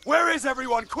 Where is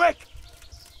everyone? Quick!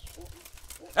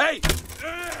 Hey!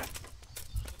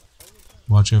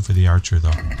 Watch out for the archer,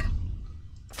 though.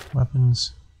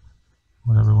 Weapons.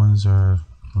 Whatever ones are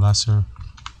lesser.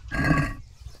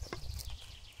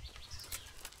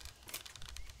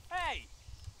 Hey!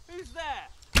 Who's there?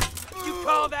 You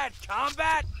call that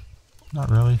combat? Not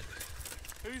really.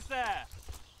 Who's there?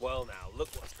 Well now, look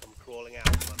what's come crawling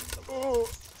out from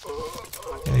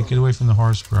Hey, get away from the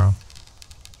horse, bro.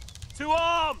 To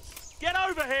arms! Get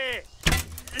over here!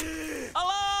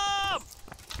 Alarm!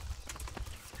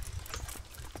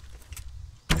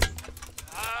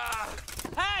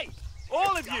 Hey!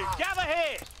 All of you, gather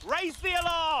here! Raise the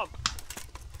alarm!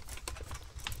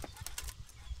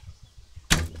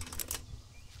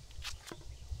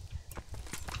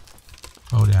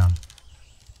 Bow down.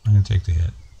 I'm gonna take the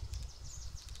hit.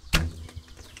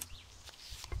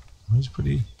 he's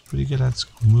pretty good at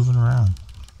moving around.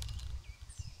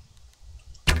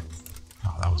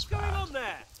 Oh, that was bad.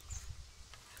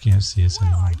 Can't see us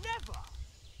anymore.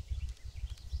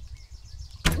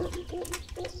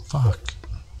 Fuck.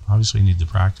 Obviously, you need to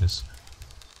practice.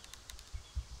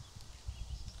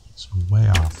 It's way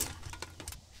off.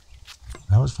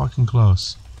 That was fucking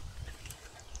close.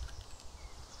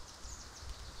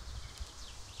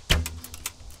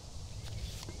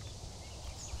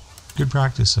 Good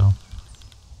practice, though.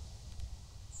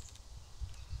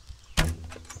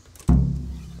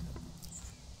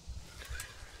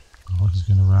 Oh, he's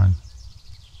gonna run.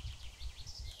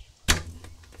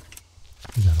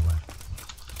 He got away.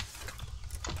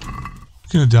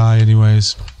 Gonna die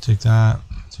anyways. Take that.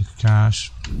 Take the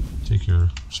cash. Take your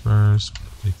spurs.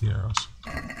 Take the arrows.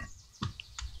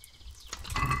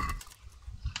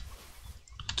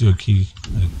 Do a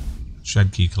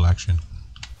shed key collection.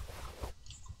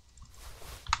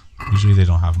 Usually they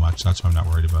don't have much, that's why I'm not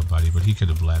worried about Buddy, but he could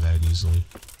have bled out easily.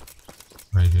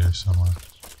 Right here somewhere.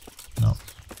 Nope.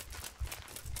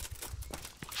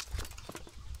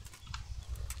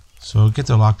 So get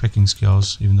the lockpicking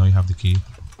skills, even though you have the key.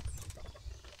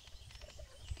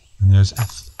 And there's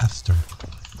Esther.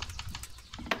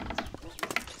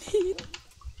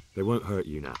 They won't hurt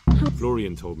you now.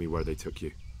 Florian told me where they took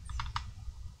you.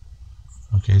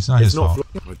 Okay, it's not his fault.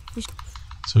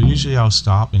 So usually I'll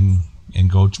stop and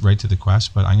go right to the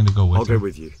quest, but I'm going to go with I'll go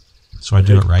with you. So I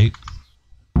do it right.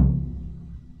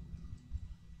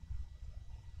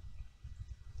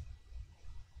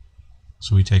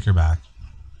 So we take her back.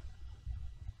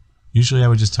 Usually I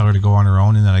would just tell her to go on her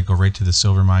own and then I go right to the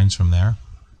silver mines from there.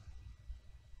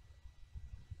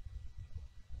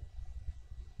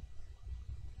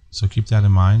 So keep that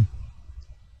in mind.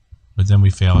 But then we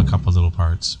fail a couple little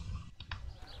parts.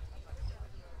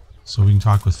 So we can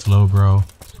talk with Flo, bro,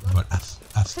 about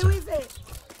Esther. Who is it?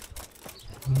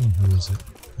 What do you mean, who is it?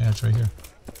 Yeah, it's right here.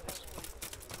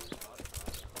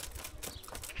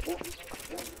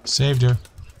 Saved her.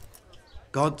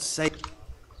 God save.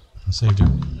 I saved her.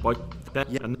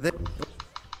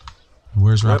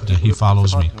 Where's Raptor? He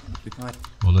follows me.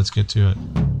 Well, let's get to it.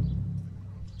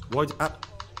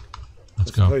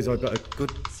 Let's go.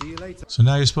 Good. See you later. So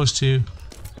now you're supposed to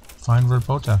find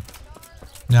Rapota.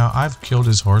 Now, I've killed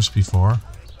his horse before,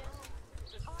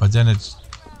 but then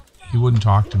he wouldn't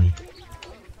talk to me.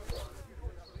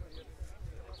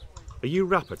 Are you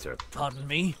Raptor? Pardon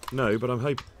me? No, but I'm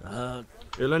hoping.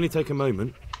 It'll only take a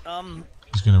moment.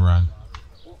 He's gonna run.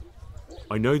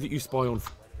 I know that you spy on.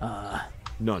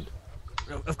 None.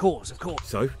 Of course.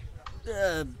 So?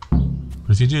 But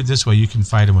if you do it this way, you can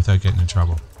fight him without getting in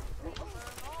trouble.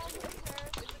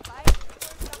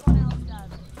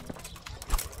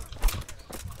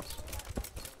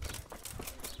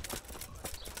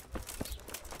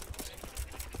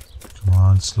 Come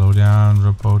on, slow down,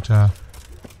 Rapota.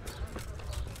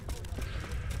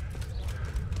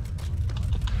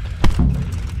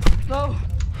 No,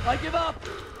 I give up.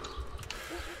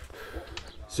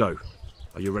 So,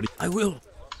 are you ready? I will.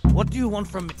 What do you want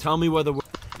from me? Tell me whether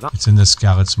It's in the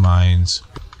Skalitz mines.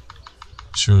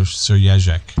 Sir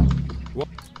Jezek. What?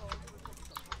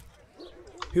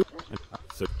 Who?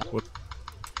 So, what?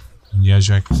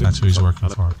 Jezek, that's who he's working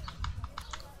for.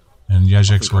 And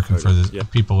Jezek's working for the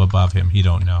people above him. He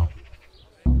don't know.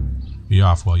 Be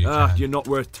off while you can. You're not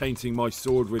worth tainting my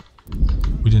sword with.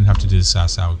 We didn't have to do the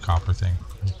Sasau copper thing.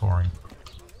 It was boring.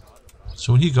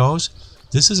 So when he goes,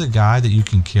 this is a guy that you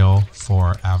can kill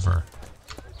forever.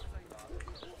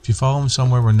 If you follow him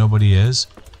somewhere where nobody is,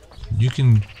 you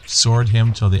can sword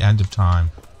him till the end of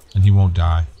time, and he won't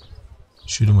die.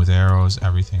 Shoot him with arrows,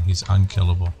 everything. He's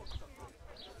unkillable.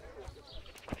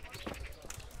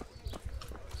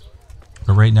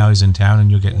 But right now he's in town,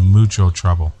 and you'll get in mucho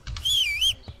trouble.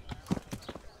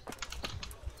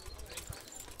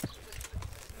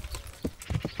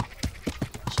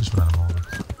 Let's just run him over.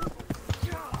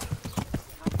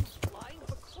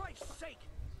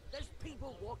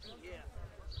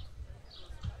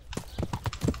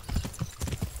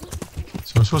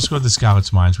 So we're supposed to go to the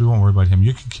Skalitz mines. We won't worry about him.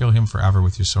 You can kill him forever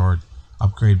with your sword.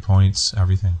 Upgrade points,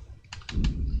 everything.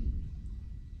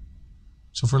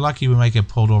 So if we're lucky, we might get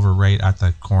pulled over right at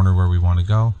the corner where we want to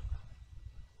go.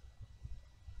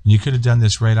 And you could have done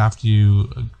this right after you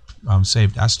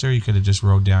saved Esther. You could have just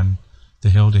rode down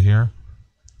the hill to here.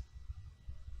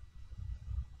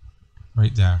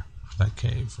 Right there. That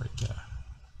cave right there.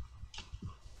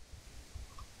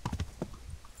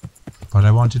 But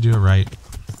I want to do it right.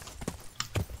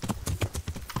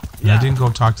 And I didn't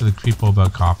go talk to the people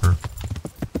about copper.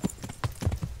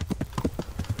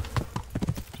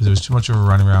 Because it was too much of a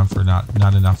run around for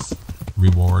not enough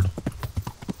reward.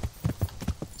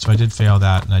 So I did fail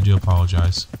that, and I do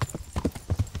apologize.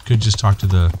 Could just talk to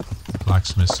the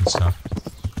blacksmiths and stuff.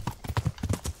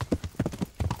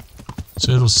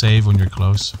 So it'll save when you're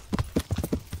close.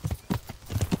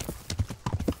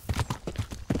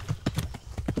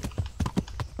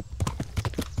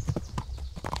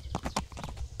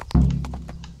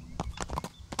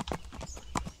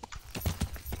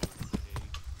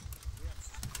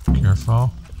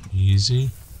 Careful. Easy.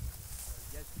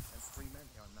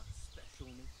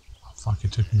 Oh, fuck,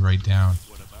 it took me right down.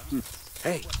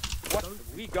 Hey, what have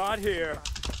we got here?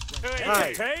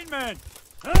 Entertainment!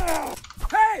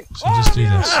 Hey! So just do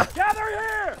this. Gather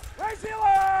here! Raise the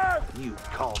alarm! You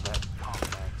call that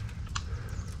combat?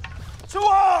 To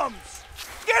arms!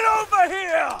 Get over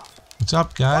here! What's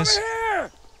up, guys? Over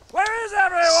here! Where is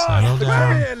everyone? Settle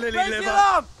down. Here, Lily Raise the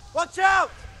alarm! Watch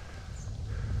out!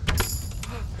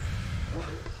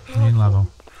 Main level.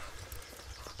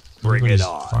 Bring it Everybody's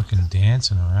on. fucking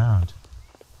dancing around.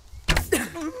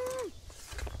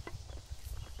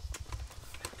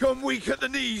 Gone weak at the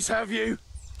knees, have you?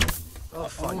 Oh,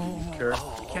 fuck you, Kurt.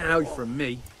 You can't hide from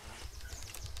me.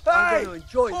 Hey! I'm going to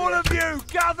enjoy All this. of you,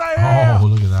 gather here! Oh,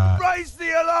 look at that. Raise the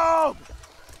alarm!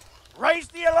 Raise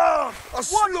the alarm! I'll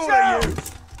slaughter you!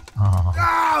 Oh.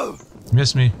 Go!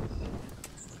 Miss me.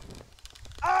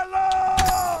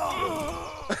 Alarm!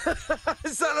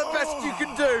 Is that the best you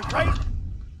can do? Raise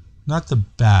Not the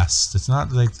best. It's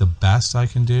not like the best I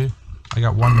can do. I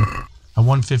got a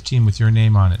 115 with your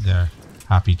name on it there.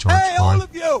 Happy torch Hey, boy. all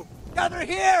of you! Gather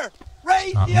here!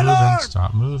 Raise Stop the moving. alarm!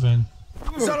 Stop moving.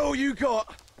 Is that all you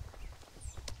got?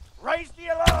 Raise the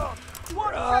alarm!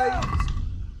 Watch out!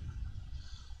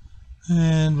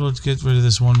 And we'll get rid of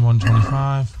this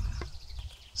 125.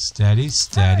 Steady,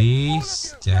 steady,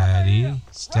 steady,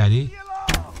 steady.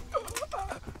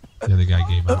 The other guy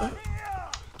gave up.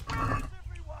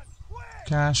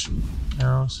 Cash.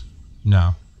 Arrows.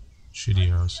 No. Shitty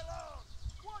arrows.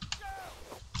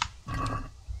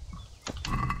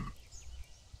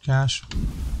 Cash.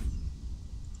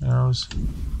 Arrows.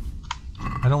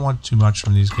 I don't want too much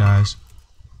from these guys.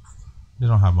 They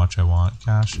don't have much I want.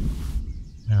 Cash.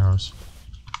 Arrows.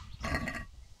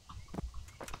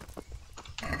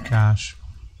 Cash.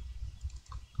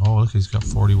 Oh, look, he's got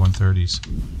 4130s.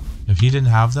 If he didn't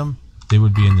have them, they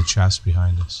would be in the chest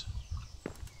behind us.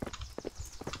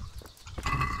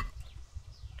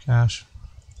 Cash.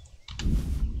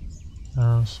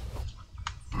 Arrows.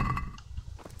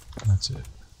 That's it.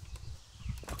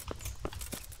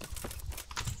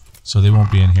 So they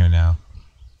won't be in here now.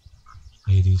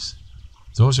 80s.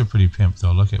 Those are pretty pimp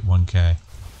though. Look at 1K.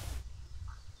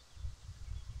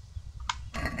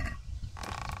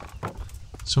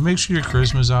 So make sure your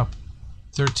charisma's up.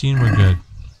 13, we're good.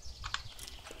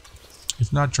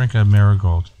 If not, drink a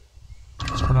marigold.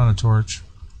 Let's put on a torch.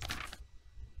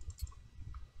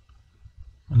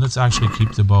 And let's actually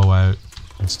keep the bow out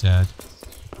instead.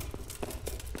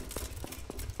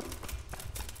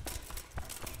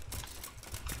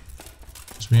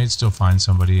 So we might still find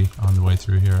somebody on the way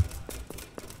through here.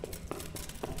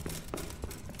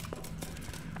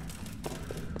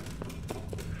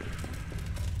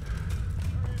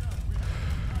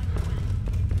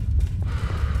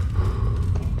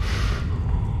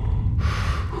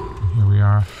 Here we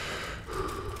are.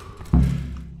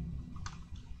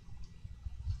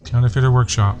 Counterfeiter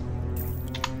workshop.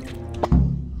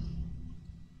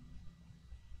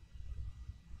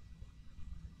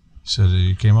 So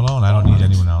you came alone? I don't need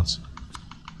anyone else.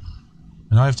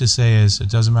 And all I have to say is, it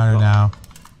doesn't matter now.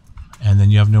 And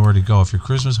then you have nowhere to go. If your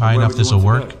charisma's high enough, this will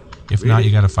work. If not,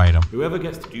 you gotta fight him. Whoever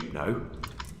gets to keep now,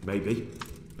 maybe.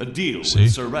 A deal See?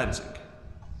 with Sir Radzig.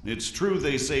 It's true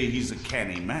they say he's a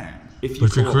canny man. But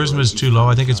if your charisma is too low,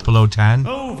 I think it's below 10,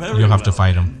 Oh, very you'll have to well,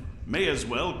 fight then. him. May as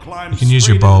well climb You can use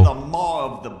your straight into bow. the maw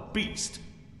of the beast.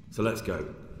 So let's go.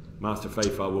 Master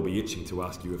Fayfar will be itching to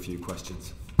ask you a few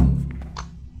questions.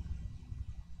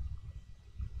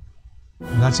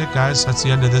 And that's it, guys. That's the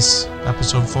end of this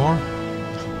episode 4.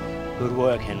 Good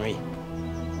work, Henry.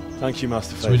 Thank you,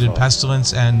 Master Fayfar. So we did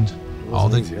Pestilence and all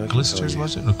the easy, I can glisters, tell you.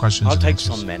 was it? No questions I'll and take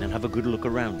answers. some men and have a good look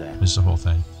around there. Missed the whole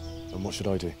thing. And what should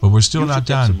I do? But we're still You not should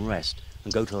get done. some rest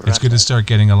and go to It's going to Radzig. start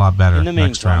getting a lot better In the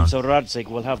next meantime, round. so Radzig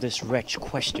will have this wretch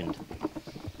questioned.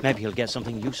 Maybe he'll get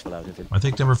something useful out of him. I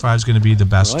think number 5 is going to be the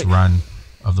best Right. run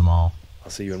of them all.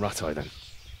 I'll see you in Ratai then.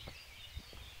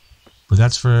 But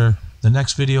that's for the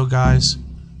next video, guys.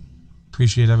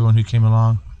 Appreciate everyone who came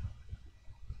along.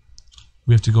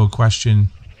 We have to go question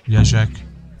Jezek.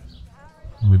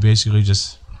 And we basically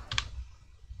just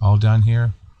all done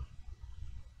here.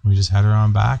 We just head her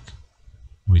on back.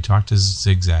 And we talk to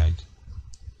Zigzag.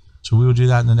 So we will do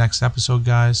that in the next episode,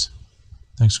 guys.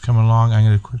 Thanks for coming along. I'm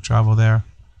going to quick travel there.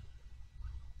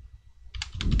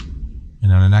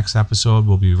 And on the next episode,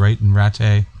 we'll be right in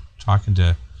Rattay talking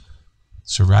to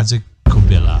Sir Radzik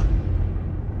Kobila.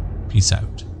 Peace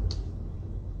out.